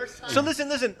shit a little shit bit. the first So time.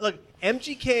 listen. Look,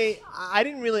 MGK. I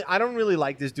don't really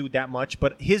like this dude that much,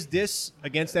 but his diss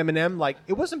against Eminem, like,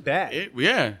 it wasn't bad.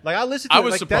 Yeah. Like, I listened to I it.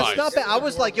 was like, surprised. That's not bad. I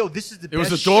was like, yo, this is the It was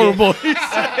best adorable. shit.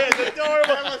 It's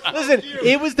adorable. Listen,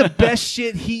 it was the best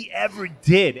shit he ever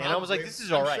did, and I was like, this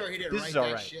is all right. I'm sure he didn't This write is all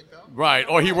that right. shit, though. Right.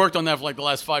 Or he worked on that for like the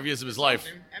last 5 years of his life.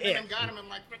 Eminem got him in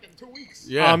like freaking 2 weeks.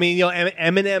 Yeah. I mean,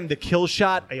 Eminem, the kill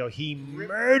shot, he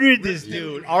murdered this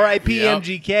dude. R.I.P. Yep.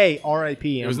 MGK.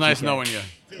 R.I.P. it was nice knowing you.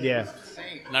 Yeah.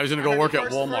 Insane. Now he's going to go work at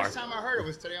The Walmart. first time I heard it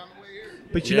was today on the way here.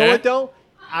 But you know Yeah? what, though?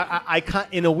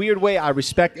 In a weird way, I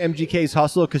respect MGK's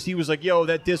hustle because he was like, yo,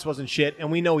 that diss wasn't shit.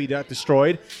 And we know he got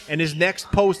destroyed. And his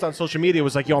next post on social media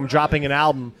was like, yo, I'm dropping an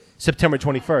album September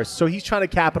 21st. So he's trying to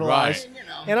capitalize.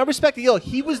 Right. And I respect it. Yo,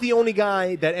 he was the only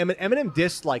guy that Eminem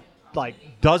dissed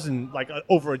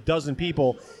over a dozen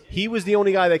people. He was the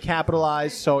only guy that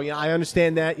capitalized. So, I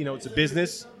understand that. It's a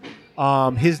business.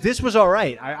 His diss was all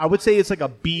right. I would say it's like a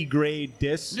B grade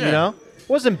diss, Yeah.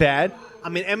 Wasn't bad. I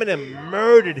mean, Eminem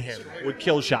murdered him with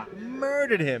Killshot.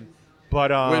 Murdered him. But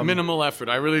With minimal effort.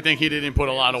 I really think he didn't put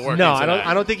a lot of work no, into that.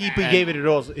 I don't think he gave it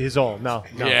his all. No.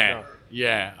 Yeah. No.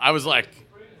 Yeah. I was like,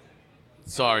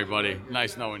 sorry, buddy.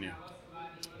 Nice knowing you.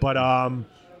 But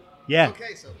yeah.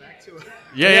 Okay, so back to it.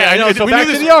 Yeah, I know. we So knew back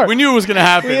to this- the art. We knew it was going to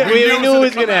happen. We knew it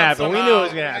was gonna gonna happen. come We out knew it was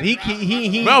gonna somehow.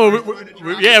 happen. He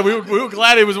Well, we were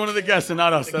glad it was one of the guests and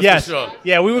not us. That's yes. for sure.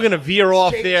 Yeah, we were gonna veer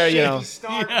off there. Shaky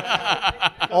start.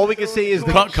 All we can say is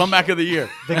Comeback of the year.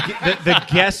 the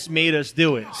guests made us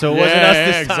do it. So it wasn't Yeah, us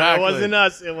this time. exactly. It wasn't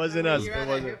us. It wasn't us. It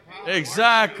wasn't.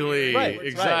 Exactly. Right, right.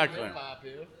 Exactly.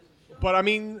 But I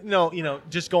mean,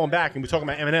 just going back and we're talking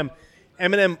about Eminem.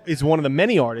 Eminem is one of the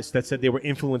many artists that said they were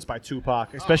influenced by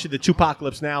Tupac, especially the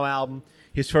Tupacalypse Now album,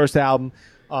 his first album.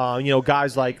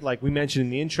 Guys like we mentioned in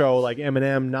the intro, like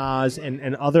Eminem, Nas,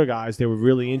 and other guys, they were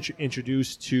really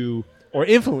introduced to, or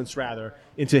influenced rather,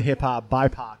 into hip hop by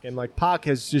Pac. And like Pac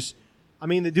has just, I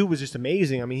mean, the dude was just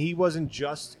amazing. I mean, he wasn't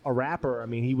just a rapper. I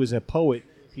mean, he was a poet.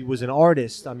 He was an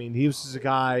artist. I mean, he was just a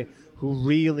guy who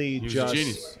really He was just a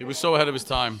genius. He was so ahead of his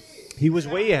time. he was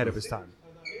way ahead of his time.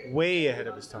 Way ahead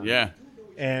of his time. Yeah.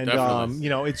 And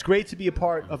Definitely. it's great to be a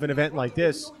part of an event like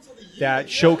this that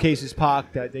showcases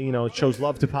Pac, that shows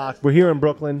love to Pac. We're here in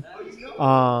Brooklyn,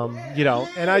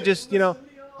 and I just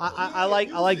I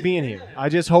like being here. I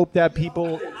just hope that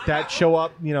people that show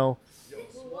up,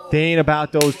 they ain't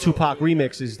about those Tupac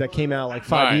remixes that came out like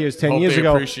 5 Right. years, 10 Hope years they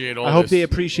ago. appreciate all I hope this. they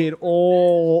appreciate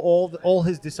all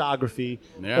his discography,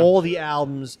 Yeah. all the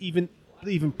albums, even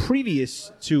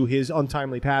previous to his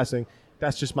untimely passing.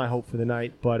 That's just my hope for the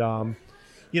night. But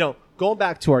going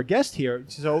back to our guest here,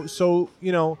 so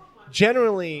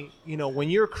generally, when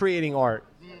you're creating art,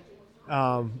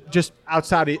 just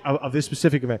outside of this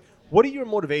specific event, what are your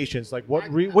motivations? Like, what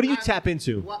do you tap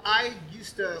into? Well, I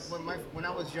used to when I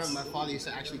was young, my father used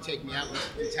to actually take me out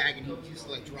and tag, and he used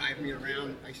to like drive me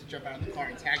around. I used to jump out of the car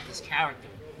and tag this character.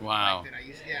 Wow. Like, that I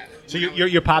used, yeah. So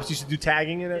your pops used to do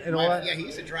tagging and all that? Yeah, he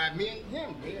used to drive me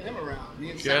and him around. Me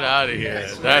and Get Sal. out of here. Yeah,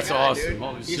 That's swear to God, awesome. dude.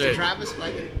 Holy He used shit. to drive us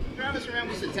around.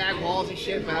 We used to tag walls and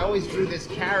shit. But I always drew this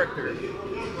character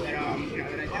that that I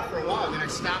did for a while. Then I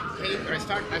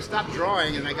stopped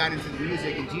drawing, and I got into the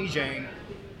music and DJing.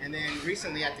 And then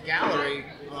recently at the gallery,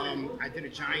 I did a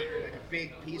giant, like a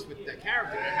big piece with the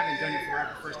character. I haven't done it forever.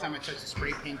 First time I touched a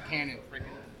spray paint can in freaking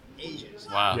ages.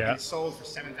 Wow. Yeah. And it sold for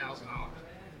 $7,000.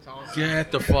 So I was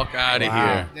Get the fuck out of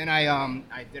here. Then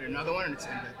I did another one, and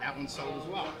that one sold as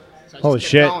well. So I just Holy kept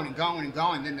shit. going and going and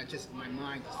going. Then my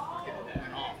mind just fucking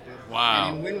went off, dude. Wow.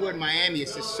 And in Wynwood, Miami,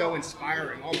 it's just so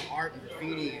inspiring. All the art and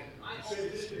graffiti.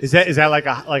 And Is that like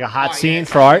a hot Oh, scene yeah,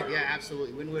 for art? Yeah,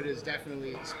 absolutely. Wynwood is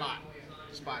definitely a spot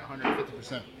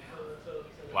 150%.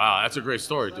 Wow, that's a great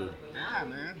story, dude. Ah,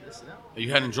 man. Listen up. You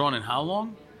hadn't drawn in how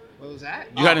long? What was that?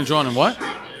 You hadn't drawn in what?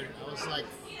 I was like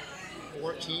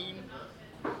 14.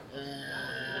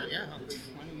 Yeah,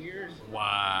 20 years.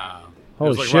 Wow. Holy it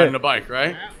was like shit. riding a bike,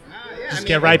 right? Yeah, Just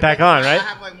get right back on, right? I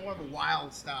have like more of a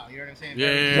wild style. You know what I'm saying?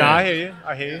 Yeah. Yeah,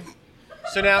 I hear you.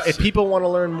 So now, if people want to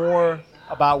learn more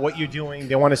about what you're doing,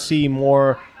 they want to see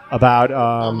more about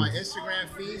My Instagram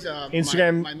feeds.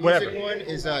 Instagram, my music whatever. one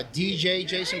is DJ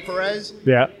Jason Perez.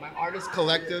 yeah. My artist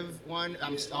collective one,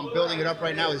 I'm building it up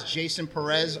right now, is Jason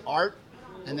Perez Art.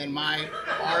 And then my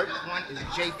art one is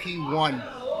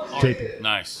JP1 Art. JP.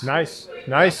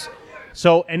 Nice.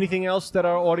 So, anything else that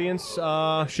our audience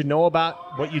should know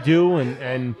about what you do,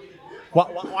 and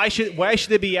why should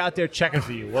they be out there checking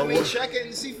for you? I mean, check it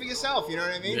and see for yourself. You know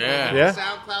what I mean? Yeah. Yeah.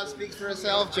 SoundCloud speaks for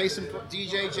itself.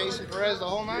 DJ Jason Perez, the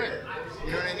whole nine.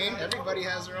 You know what I mean? Everybody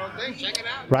has their own thing. Check it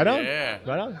out. Right on. Yeah.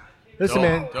 Right on. Listen,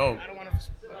 Dope, man. Dope. I don't want to.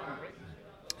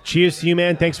 Cheers to you,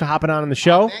 man. Thanks for hopping on the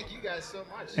show. Thank you guys so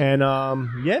much. And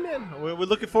yeah, man, we're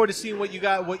looking forward to seeing what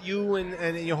you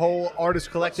and your whole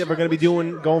artist collective are going to be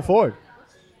doing going forward.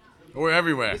 We're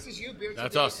everywhere. This is you, Beer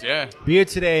That's Today. us, yeah. Beer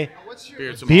today, What's your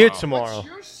Beer tomorrow. beer tomorrow.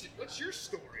 What's your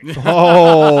story?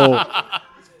 Oh,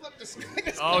 Flip the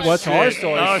script. Oh, what's shit. our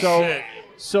story? Oh, So- shit.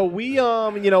 so we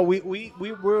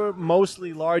we were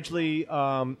mostly largely.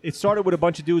 It started with a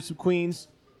bunch of dudes from Queens.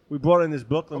 We brought in this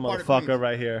Brooklyn What part of motherfucker Queens?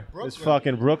 right here. This Brooklyn?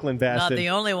 fucking Brooklyn Not bastard. the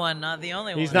only one. Not the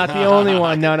only one. He's not the only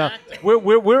one. No.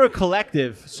 We're a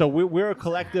collective. So we're a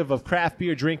collective of craft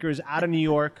beer drinkers out of New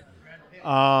York.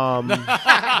 Oh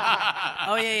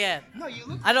yeah. No, you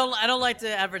look. I don't like to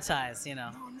advertise. You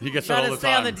know. He gets Try that all to the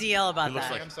stay time. on the DL about He looks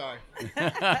that. like- I'm sorry.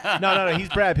 No. He's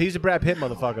a Brad Pitt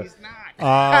motherfucker. He's not.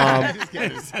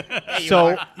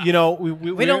 So We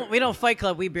don't fight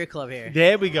club. We beer club here.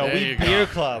 There we go. There We you beer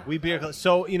go. club. We beer club.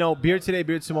 So beer today,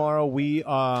 beer tomorrow. We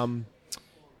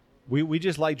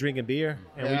just like drinking beer,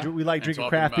 and Yeah. we like And drinking talking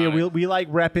craft beer. about it. We like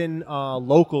repping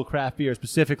local craft beer,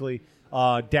 specifically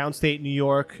downstate New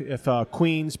York, if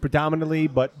Queens predominantly,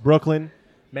 but Brooklyn,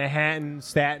 Manhattan,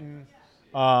 Staten,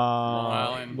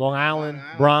 Island. Long Island,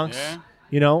 Bronx. Yeah.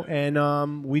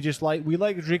 And we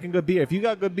like drinking good beer. If you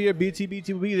got good beer, BT be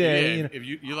there. Yeah, if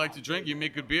you like to drink, you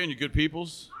make good beer and you're good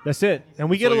peoples. That's it. And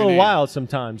we That's get a all you little need. wild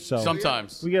sometimes. So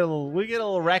Sometimes. we get a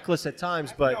little reckless at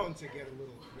times, but Known to get a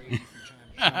little crazy from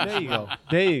time to time.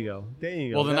 there you go.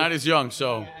 Well, the night is young,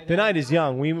 so The night is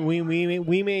young. We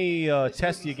may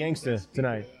test your gangster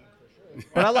tonight.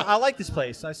 But I like this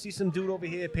place. I see some dude over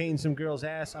here painting some girl's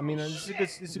ass. I mean, it's a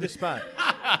good spot.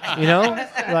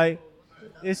 Like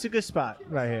it's a good spot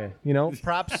right here.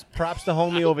 Props to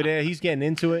homie over there. He's getting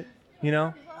into it.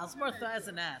 It's more thighs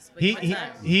than ass. But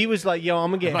He was like, yo,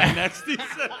 I'm gonna right get. next to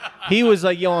He was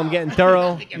like, yo, I'm getting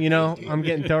thorough. I'm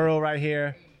getting thorough right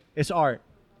here. It's art.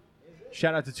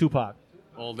 Shout out to Tupac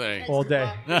all day. all day.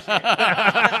 Tupac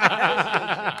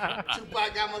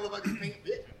got motherfuckers paint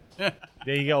bitch.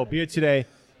 There you go. Beer today,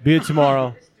 beer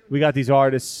tomorrow. We got these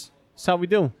artists. That's how we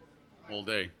do. All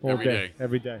day. All Every day.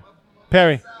 Every day.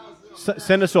 Perry,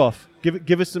 send us off.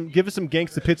 Give us some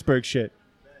gangsta Pittsburgh shit.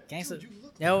 Gangsta.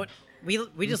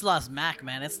 We just lost Mac,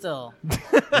 man. It's still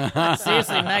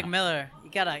seriously Mac Miller.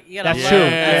 You gotta. That's love true.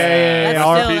 it. Yeah. That's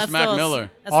R.I.P. still, that's Mac still,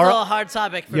 Miller. That's still a hard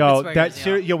topic for Yo,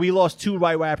 Pittsburghers. we lost two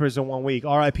white rappers in 1 week.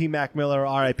 R.I.P. Mac Miller.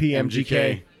 R.I.P.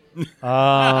 MGK.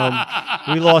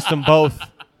 MGK. We lost them both.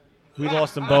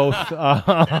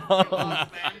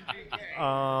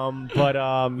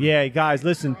 Yeah, guys,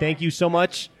 listen. Thank you so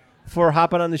much for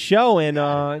hopping on the show.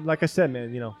 And like I said,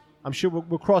 man, I'm sure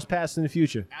we'll cross paths in the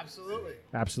future. Absolutely.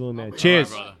 Absolutely, man. All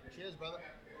Cheers. right, brother. Cheers, brother.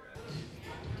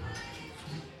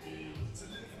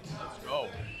 Let's go.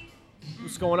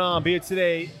 What's going on? Beer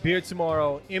today, beer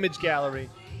tomorrow. Image Gallery,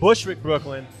 Bushwick,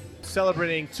 Brooklyn,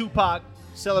 celebrating Tupac,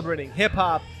 celebrating hip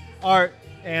hop, art,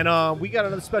 and we got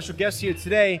another special guest here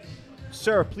today.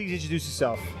 Sir, please introduce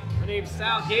yourself. My name's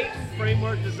Sal Gates,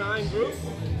 Framework Design Group.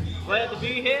 Glad to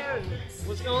be here. And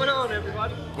what's going on,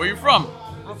 everybody? Where you from?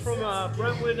 I'm from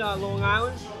Brentwood, Long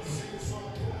Island,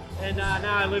 and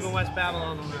now I live in West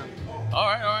Babylon, Long Island. All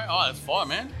right. Oh, that's far,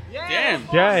 man. Yeah. Damn.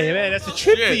 Yeah, man, that's a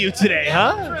trip for Shit. you today,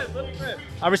 huh? Little trip.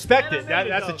 I respect Yeah, it. there you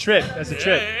That's go. a trip. That's a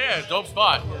trip. Yeah. Dope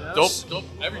spot. Yeah. Dope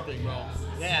everything, bro.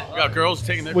 Yeah. We got girls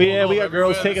taking their We clothes got off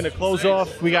girls everywhere. taking their That's clothes insane.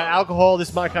 off. We got alcohol. This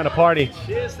is my kind of party.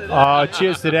 Cheers to that.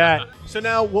 Cheers to that. So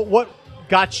now, what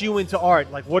got you into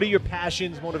art? Like, what are your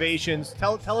passions, motivations?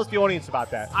 Tell us the audience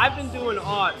about that. I've been doing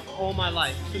art all my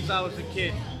life since I was a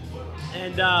kid,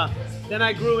 and then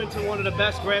I grew into one of the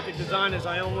best graphic designers.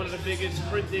 I own one of the biggest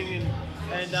printing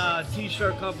and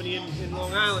t-shirt company in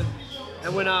Long Island.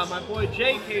 And when my boy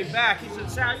Jay came back, he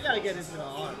said, "Sal, you gotta get into the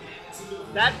art."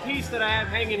 That piece that I have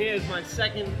hanging here is my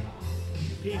second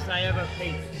piece I ever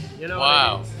painted. You know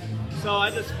Wow. what I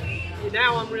mean? So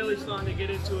now I'm really starting to get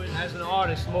into it as an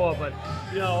artist more. But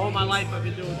all my life I've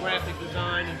been doing graphic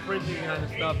design and printing kind of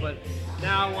stuff. But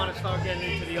now I want to start getting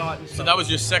into the art and stuff. So that was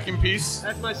your second piece?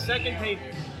 That's my second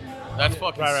painting. That's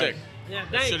fucking Right. sick. Yeah,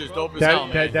 That thanks, shit is bro. dope as hell,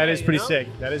 man. That is Yeah, pretty you know?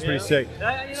 sick. That is pretty sick.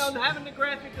 Having the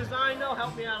graphic design though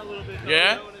helped me out a little bit. Though,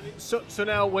 Yeah? You know what I mean? So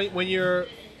now, when you're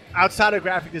outside of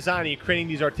graphic design and you're creating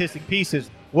these artistic pieces,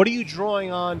 what are you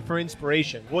drawing on for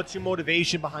inspiration? What's your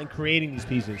motivation behind creating these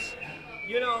pieces?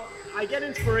 I get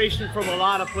inspiration from a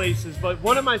lot of places, but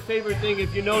one of my favorite things,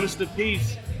 if you notice the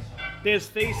piece, there's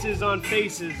faces on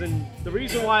faces, and the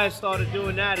reason why I started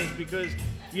doing that is because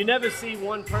you never see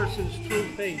one person's true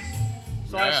face.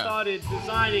 So I Yeah. started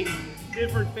designing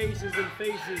different faces and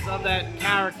faces of that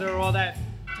character or that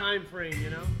time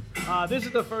frame, This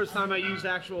is the first time I used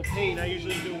actual paint. I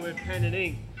usually do it with pen and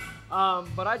ink.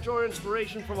 But I draw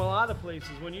inspiration from a lot of places.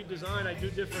 When you design, I do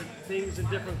different things and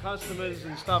different customers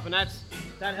and stuff, and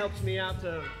that helps me out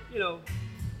to,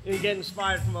 get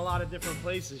inspired from a lot of different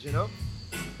places,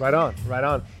 Right on, right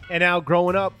on. And now,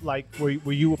 growing up, like, were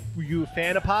you a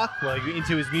fan of Pac? Were you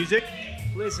into his music?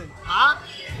 Listen, Pac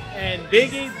and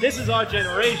Biggie, this is our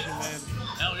generation, man.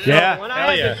 Hell Yeah. When hell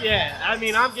I yeah. I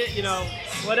mean, I'm getting,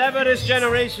 whatever this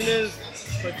generation is,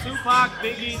 but Tupac,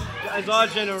 Biggie is our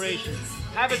generation.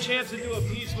 Have a chance to do a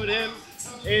piece with him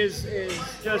is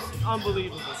just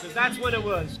unbelievable, because that's what it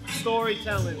was.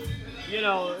 Storytelling,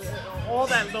 all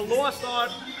that, the lost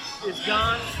art is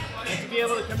gone, and to be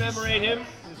able to commemorate him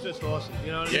is just awesome.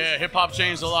 You know what I mean? Yeah, hip hop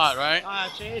changed a lot, right?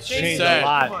 It Changed a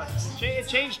lot. Too much. It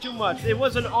changed too much. It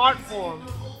was an art form,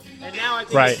 and now I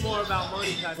think Right. it's more about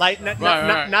money type. Like,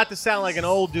 Right. not to sound like an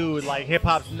old dude, like,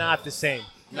 hip-hop's not the same.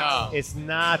 No. It's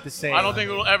not the same. I don't think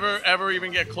it'll ever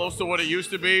even get close to what it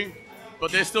used to be.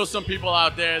 But there's still some people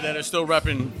out there that are still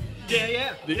repping.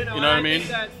 Yeah. You know what I mean? think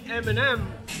that Eminem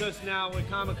just now with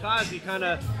Kamikaze kind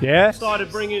of Yeah?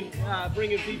 started bringing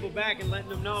people back and letting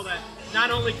them know that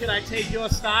not only could I take your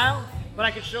style, but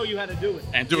I could show you how to do it.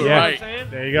 And do it Yeah. right. You know what I'm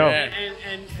saying? There you go.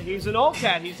 Yeah. And he's an old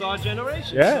cat. He's our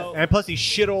generation. Yeah, So, and plus he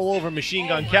shit all over Machine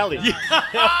Gun Kelly.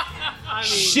 I mean,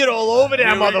 Shit all over that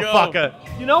Here we go.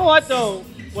 motherfucker. you know what though?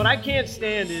 What I can't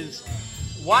stand is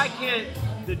why can't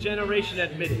the generation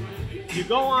admit it? You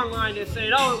go online, they're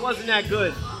saying, "Oh, it wasn't that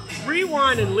good."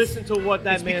 Rewind and listen to what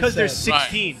that It's man because they're said.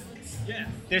 16. Yeah.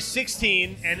 They're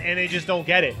 16 and they just don't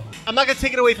get it. I'm not gonna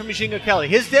take it away from Machine Gun Kelly.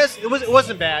 His disc, it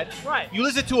wasn't bad. Right. You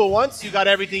listen to it once, you got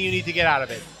everything you need to get out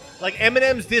of it. Like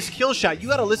Eminem's disc Kill Shot, you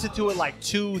got to listen to it like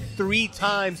 2-3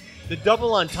 times. The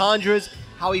double entendres,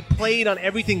 how he played on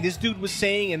everything this dude was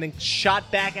saying and then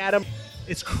shot back at him.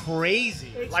 It's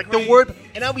crazy. It's like crazy. the word,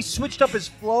 and how he switched up his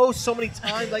flow so many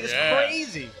times. Like it's Yeah.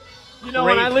 crazy. You know,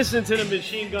 when I Crazy. listened to the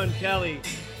Machine Gun Kelly,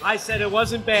 I said it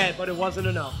wasn't bad, but it wasn't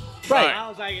enough. Right. I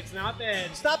was like, it's not bad.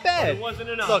 It's not but bad. it wasn't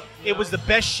enough. Look, you it was know? the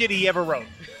best shit he ever wrote.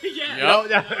 yeah. Yep. You know?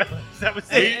 That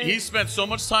was it. He spent so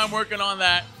much time working on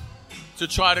that to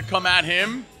try to come at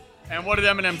him. And what did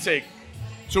Eminem take?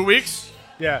 2 weeks?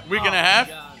 Yeah. Week and a Oh, half?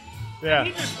 God. Yeah.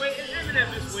 He just waited.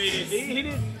 Eminem just waited. He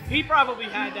didn't. He probably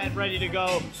had that ready to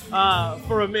go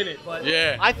for a minute, but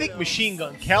Yeah. I think Machine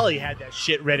Gun Kelly had that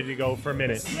shit ready to go for a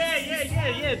minute.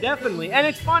 yeah, definitely. And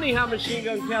it's funny how Machine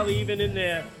Gun Kelly, even in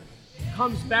there,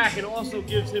 comes back and also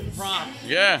gives him props.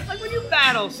 Yeah. Like when you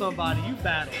battle somebody, you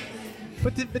battle.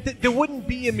 But there wouldn't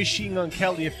be a Machine Gun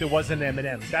Kelly if there wasn't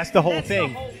Eminem. That's the whole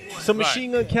thing. So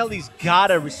Machine Gun Kelly's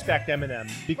gotta respect Eminem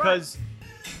because,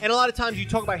 and a lot of times you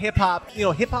talk about hip hop. You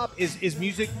know, hip hop is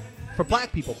music for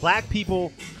black people. Black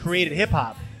people created hip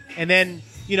hop, and then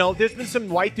there's been some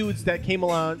white dudes that came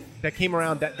around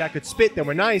that could spit, that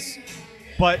were nice,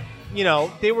 but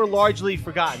they were largely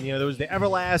forgotten. There was the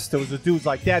Everlast, there was the dudes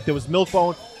like that, there was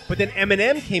Milkbone, but then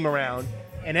Eminem came around,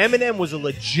 and Eminem was a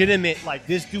legitimate,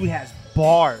 this dude has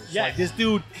bars. Yes. Like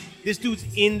this dude's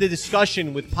in the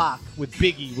discussion with Pac, with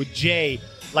Biggie, with Jay,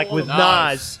 with Nas.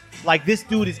 Nas. Like this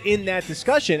dude is in that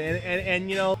discussion,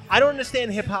 and I don't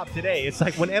understand hip hop today. It's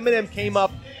like when Eminem came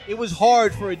up, it was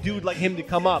hard for a dude like him to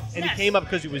come up, and he came up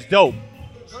because he was dope.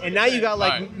 And now you got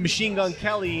Machine Gun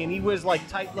Kelly, and he wears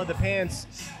tight leather pants,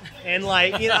 and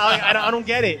I don't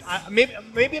get it.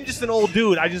 Maybe I'm just an old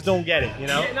dude. I just don't get it.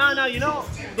 No.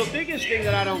 The biggest thing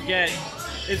that I don't get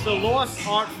is the lost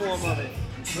art form of it.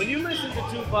 When you listen to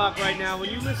Tupac right now, when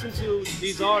you listen to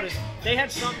these artists, they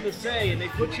had something to say, and they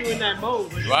put you in that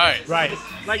mode. Right.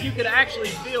 Like you could actually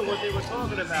feel what they were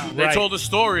talking about. They told a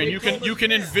story, and you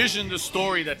can envision the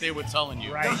story that they were telling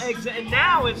you. Right. And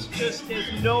now it's just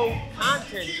there's no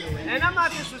content to it. And I'm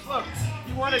not disrespectful.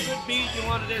 You want a good beat, you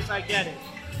want this, I get it.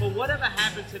 But whatever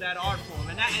happened to that art form?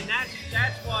 And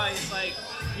that's why it's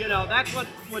that's what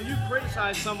when you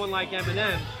criticize someone like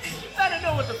Eminem, you better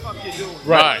know what the fuck you're doing.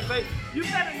 Right. You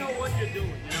better know what you're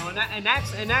doing. And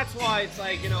that's why it's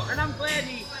and I'm glad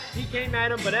he came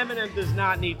at him, but Eminem does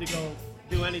not need to go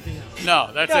do anything else. No,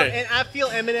 that's it. And I feel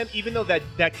Eminem, even though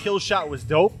that kill shot was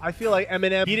dope, I feel like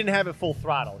Eminem, he didn't have it full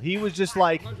throttle. He was just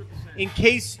 100%. In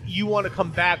case you want to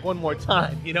come back one more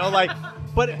time,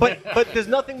 But there's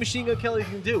nothing Machine Gun Kelly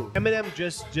can do. Eminem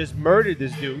just murdered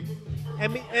this dude.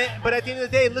 But at the end of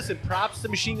the day, listen, props to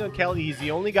Machine Gun Kelly. He's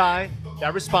the only guy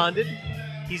that responded.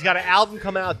 He's got an album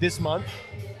coming out this month.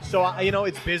 So,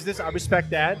 it's business. I respect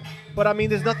that. But,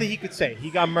 there's nothing he could say. He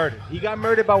got murdered. He got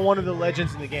murdered by one of the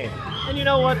legends in the game. And you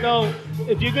know what, though?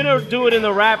 If you're going to do it in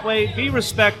the rap way, be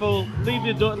respectful. Leave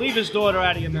his daughter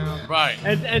out of your mouth. Right.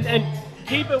 And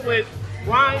keep it with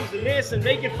rhymes and this and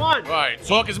make it fun. Right.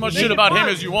 Talk as much shit about him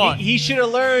as you want. He should have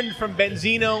learned from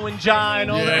Benzino and Ja and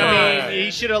all that.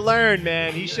 He should have learned,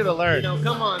 man. He should have learned.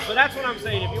 Come on. But that's what I'm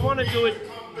saying. If you want to do it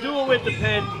with the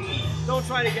pen. Don't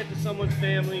try to get to someone's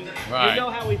family. Right. You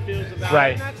know how he feels about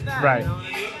right. it. And that's that. Right. You know what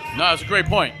I mean? No, that's a great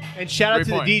point. And shout out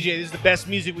to the DJ. This is the best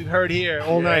music we've heard here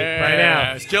all night, right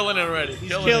now. He's killing it already.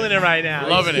 He's killing it right now.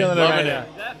 Loving it.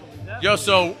 Definitely. Yo,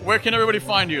 so where can everybody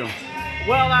find you?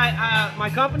 Well,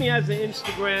 my company has an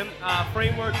Instagram,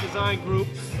 Framework Design Group.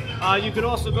 You can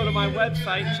also go to my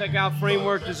website and check out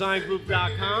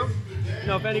frameworkdesigngroup.com.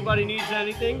 If anybody needs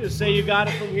anything, just say you got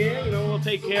it from here. We'll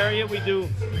take care of you. We do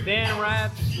van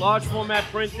wraps, large format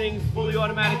printing, fully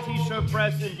automatic t-shirt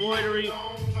press, embroidery,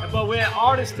 but we're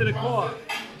artists to the core.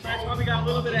 So that's why we got a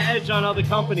little bit of edge on other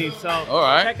companies. So all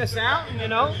right. Check us out, Hey,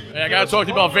 I got to talk to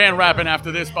you about van wrapping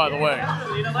after this, by the way.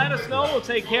 Let us know. We'll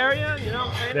take care of you.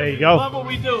 There you go. Love what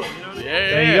we do.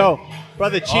 There you go.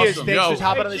 Brother, cheers. Awesome. Thanks for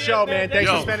hopping on the show, man. Thanks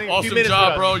for spending a few minutes with us.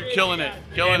 Awesome job, bro. You're killing it.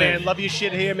 Killing it. Man. Love your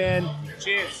shit here, man.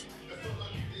 Cheers.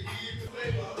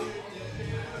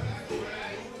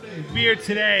 Beer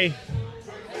today,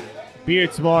 beer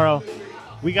tomorrow.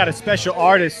 We got a special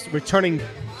artist returning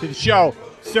to the show.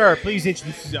 Sir, please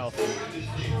introduce yourself.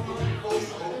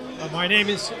 My name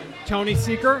is Tony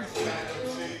Seeker.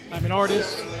 I'm an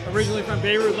artist originally from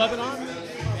Beirut, Lebanon,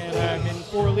 and I'm in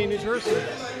Fort Lee, New Jersey.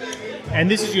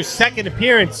 And this is your second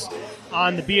appearance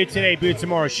on the Beer Today, Beer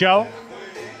Tomorrow show.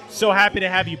 So happy to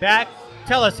have you back.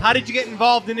 Tell us, how did you get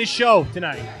involved in this show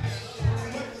tonight?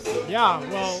 Yeah,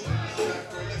 well,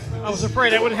 I was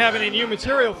afraid I wouldn't have any new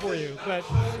material for you, but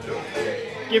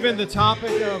given the topic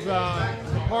of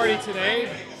the party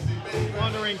today,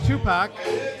 honoring Tupac,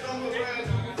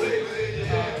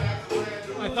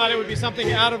 I thought it would be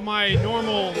something out of my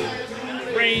normal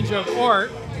range of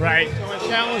art. Right. So I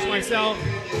challenged myself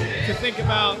to think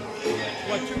about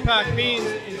what Tupac means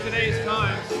in today's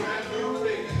times,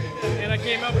 and I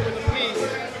came up with a piece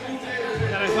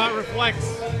that I thought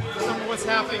reflects some of what's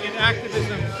happening in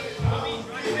activism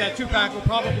that Tupac will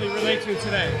probably relate to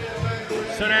today.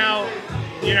 So now,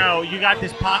 you got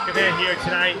this Pac event here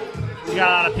tonight. You got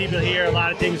a lot of people here, a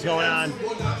lot of things going on.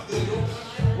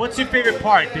 What's your favorite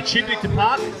part, the tribute to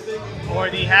Pac or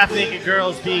the half-naked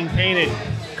girls being painted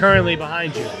currently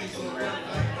behind you?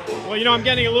 Well, I'm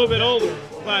getting a little bit older,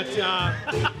 but you're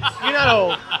not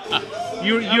old.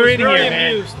 You're in here,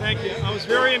 man. Thank you. I was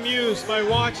very amused by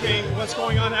watching what's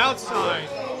going on outside,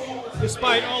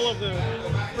 despite all of the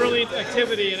brilliant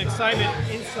activity and excitement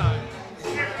inside.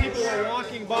 People people were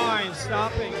walking by and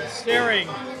stopping and staring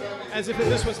as if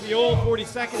this was the old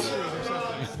 42nd Street or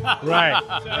something. Right,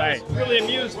 So right. I was really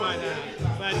amused by that.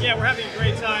 But yeah, we're having a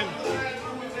great time.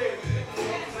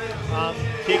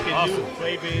 Kicking new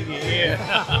flavor in the air.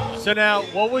 So now,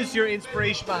 what was your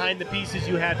inspiration behind the pieces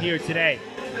you have here today?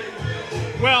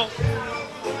 Well,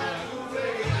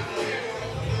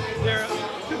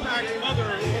 Tupac's mother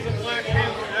was a Black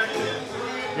Panther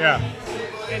activist, Yeah.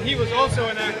 and he was also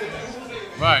an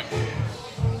activist. Right.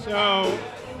 So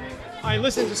I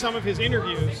listened to some of his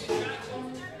interviews,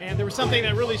 and there was something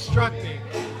that really struck me.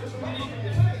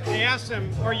 They asked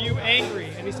him, "Are you angry?"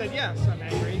 And he said, "Yes, I'm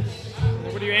angry." And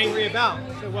said, "What are you angry about?"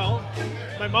 He said, "Well,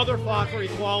 my mother fought for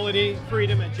equality,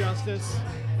 freedom, and justice,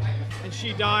 and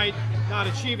she died not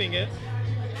achieving it.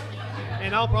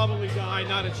 And I'll probably die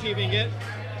not achieving it,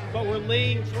 but we're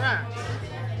laying tracks."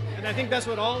 And I think that's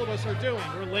what all of us are doing.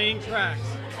 We're laying tracks.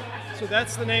 So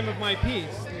that's the name of my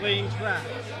piece, Laying Tracks.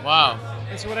 Wow.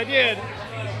 And so what I did,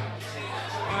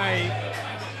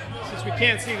 since we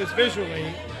can't see this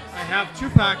visually, I have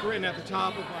Tupac written at the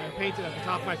top of painted at the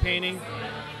top of my painting,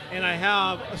 and I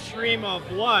have a stream of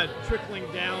blood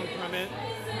trickling down from it,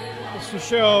 just to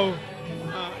show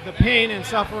the pain and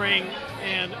suffering,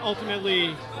 and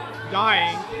ultimately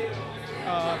dying,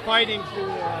 fighting for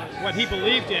what he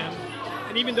believed in.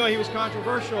 And even though he was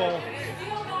controversial,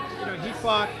 he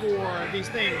fought for these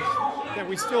things that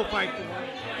we still fight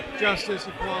for: justice,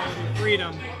 equality,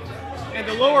 freedom. And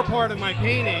the lower part of my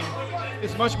painting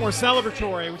is much more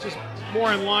celebratory, which is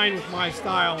more in line with my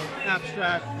style,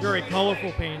 abstract, very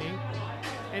colorful painting.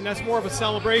 And that's more of a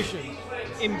celebration.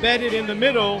 Embedded in the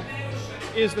middle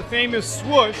is the famous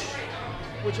swoosh,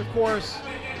 which of course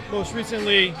most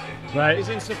recently is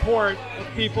in support of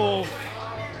people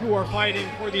who are fighting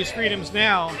for these freedoms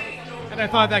now. And I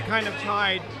thought that kind of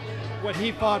tied what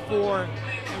he fought for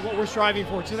and what we're striving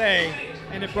for today,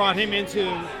 and it brought him into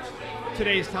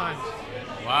today's times.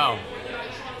 Wow.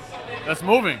 That's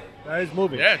moving. That is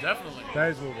moving. Yeah, definitely.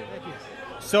 That is moving. Thank you.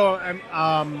 So,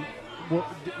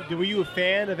 were you a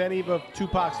fan of any of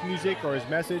Tupac's music or his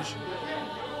message?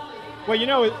 Well,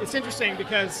 it's interesting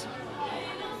because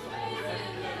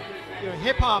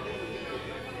hip hop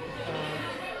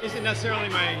isn't necessarily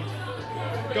my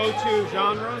go-to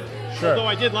genre. Sure. Although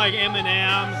I did like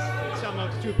Eminem, some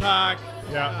of Tupac.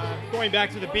 Yeah. Going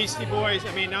back to the Beastie Boys.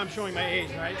 I mean, now I'm showing my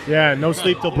age, right? Yeah. No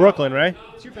Sleep Till Brooklyn, right?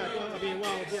 Tupac.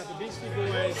 The Beastie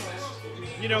Boys.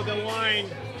 The line,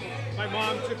 "My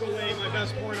mom took away my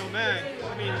best porno mag."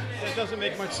 I mean, that doesn't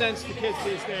make much sense to kids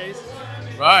these days.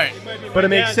 Right. It might be But my it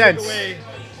makes dad sense. Took away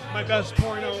my best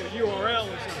porno URL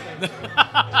or something.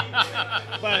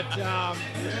 But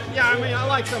I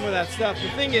like some of that stuff. The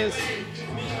thing is,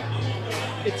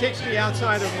 it takes me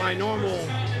outside of my normal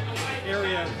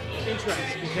area of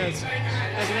interest, because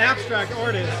as an abstract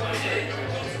artist,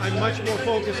 I'm much more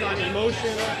focused on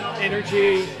emotion,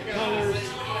 energy, colors,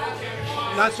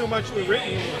 not so much the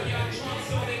written word.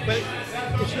 But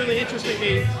it's really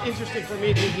interesting for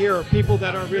me to hear people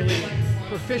that are really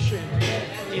proficient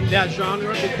in that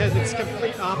genre, because it's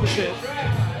complete opposite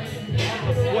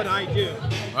of what I do.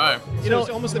 Right. It's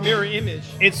almost a mirror image.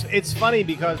 It's funny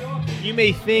because you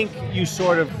may think you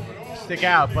sort of stick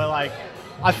out, but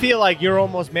I feel like you're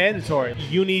almost mandatory.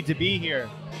 You need to be here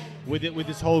with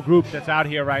this whole group that's out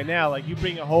here right now. You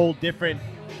bring a whole different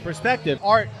perspective.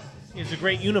 Art is a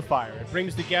great unifier. It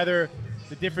brings together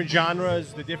the different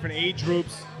genres, the different age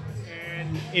groups,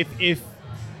 and if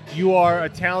you are a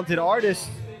talented artist,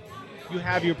 you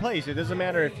have your place. It doesn't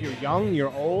matter if you're young,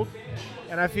 you're old,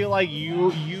 and I feel like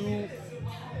you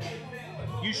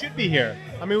should be here.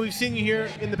 I mean, we've seen you here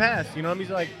in the past.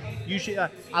 You should.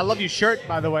 I love your shirt,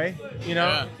 by the way.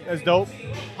 That's dope.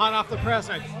 Hot off the press,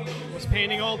 I was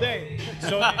painting all day.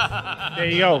 So there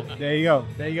you go.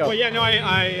 Well, yeah, no,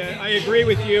 I agree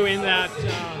with you in that.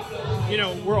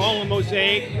 We're all a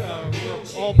mosaic.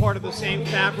 We're all part of the same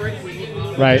fabric. We look a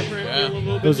little Right. bit different. Feel a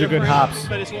little bit Those are good different, hops.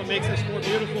 But it's what makes us more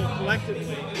beautiful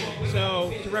collectively.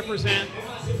 So to represent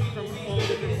from all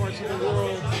different parts of the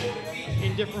world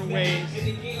in different ways,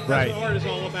 that's Right. what art is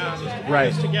all about, is to bring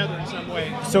Right. us together in some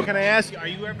way. So can I ask you, are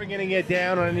you ever going to get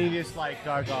down on any of this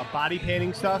body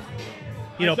painting stuff?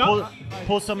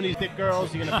 Pull some of these thick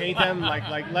girls. You're going to paint them.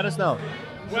 Let us know.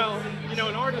 Well,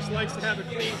 an artist likes to have a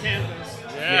clean canvas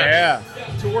Yeah.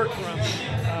 to work from.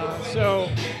 So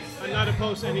I'm not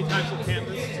opposed to any types of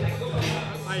canvas.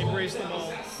 I embrace them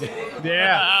all.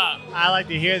 Yeah. I like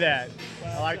to hear that.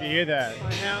 I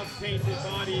have painted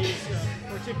bodies,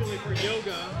 particularly for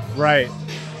yoga. Right.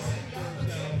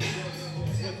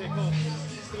 There's what they call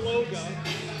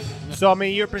sloga. So, I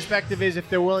mean, your perspective is if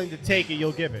they're willing to take it,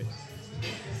 you'll give it.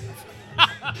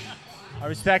 I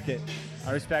respect it.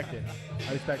 I respect it.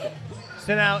 I respect it.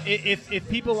 So now, if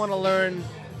people want to learn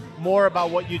more about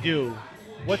what you do,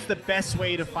 what's the best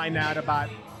way to find out about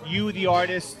you, the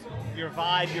artist, your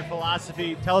vibe, your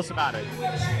philosophy? Tell us about it.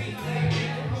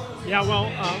 Yeah, well,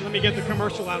 let me get the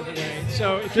commercial out of the way.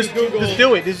 So if Just you Google, just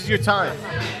do it. This is your time.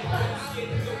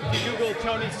 if you Google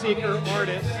Tony Seeker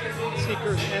artist,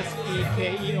 Seeker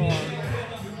Seker,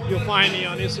 you'll find me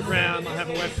on Instagram. I have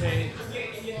a webpage,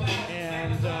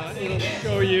 and it'll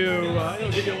show you,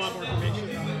 it'll give you a lot more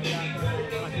information about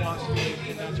my philosophy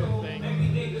and that sort of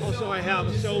thing. Also, I have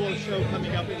a solo show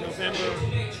coming up in November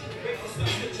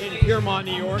in Piermont,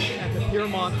 New York, at the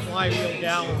Piermont Flywheel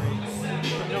Gallery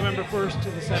from November 1st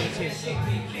to the 17th.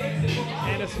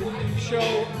 And it's a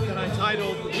show that I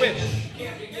titled The Wish.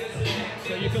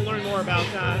 So you can learn more about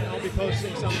that. I'll be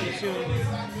posting something soon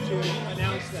to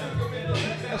announce that.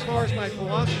 As far as my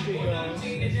philosophy goes,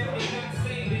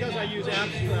 because I use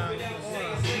abstract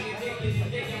art,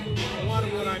 a lot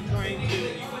of what I'm trying to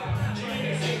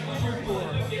shoot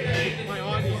for my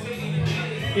audience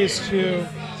is to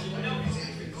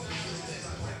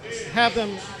have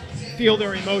them feel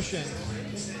their emotions.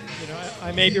 You know,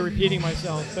 I may be repeating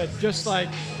myself, but just like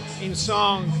in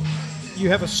song, you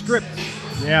have a script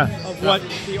of what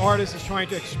the artist is trying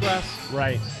to express.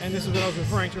 Right. And this is what I was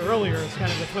referring to earlier. It's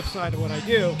kind of the flip side of what I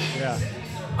do. Yeah.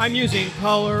 I'm using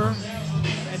color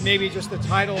and maybe just the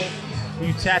title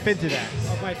You tap into that.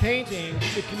 of my painting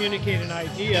to communicate an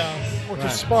idea or to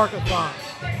Right. spark a thought.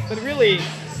 But really,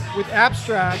 with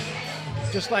abstract,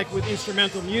 just like with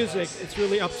instrumental music, it's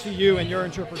really up to you and your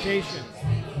interpretation.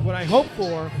 What I hope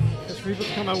for is for people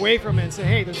to come away from it and say,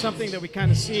 hey, there's something that we kind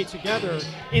of see together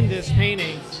in this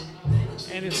painting.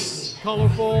 And it's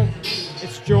colorful,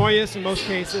 it's joyous in most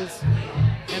cases,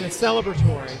 and it's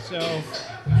celebratory. So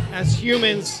as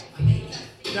humans,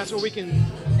 that's what we can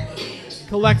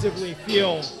collectively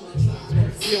feel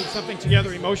something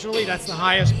together emotionally. That's the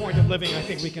highest point of living I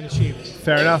think we can achieve.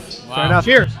 Fair enough. Wow. Fair enough.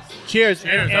 Cheers. Cheers.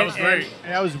 Cheers, that was great.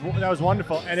 And that was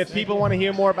wonderful. And if people want to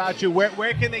hear more about you,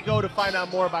 where can they go to find out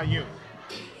more about you?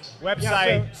 Website,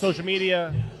 Yeah, social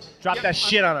media. Drop that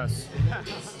shit on us.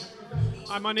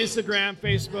 I'm on Instagram,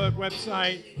 Facebook,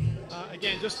 website.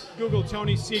 Again, just Google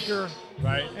Tony Seeker,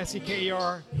 Right.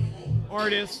 Seker,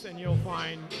 artist, and you'll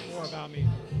find more about me.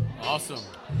 Awesome.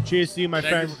 Cheers to you, my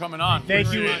Thank friend. you for coming on.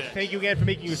 Thank you. Appreciate it. Thank you again for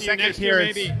making your See you second next year,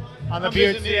 appearance maybe. on the Come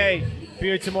Beard visit me. Today,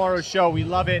 Beard Tomorrow show. We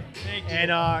love it. Thank you.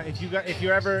 And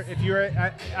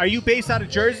are you based out of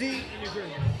Jersey? New Jersey.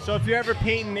 So if you're ever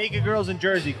painting naked girls in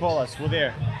Jersey, call us. We're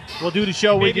there. We'll do the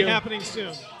show with Maybe you. happening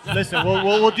soon. Listen,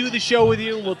 we'll do the show with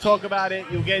you. We'll talk about it.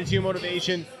 You'll get into your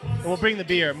motivation, and we'll bring the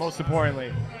beer. Most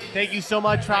importantly, thank you so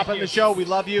much for hopping on the show. We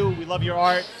love you. We love your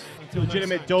art. It's a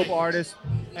legitimate, dope artist,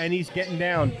 and he's getting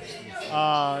down.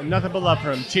 Nothing but love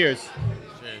for him. Cheers.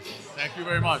 Cheers. Thank you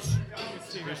very much.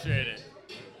 Appreciate it.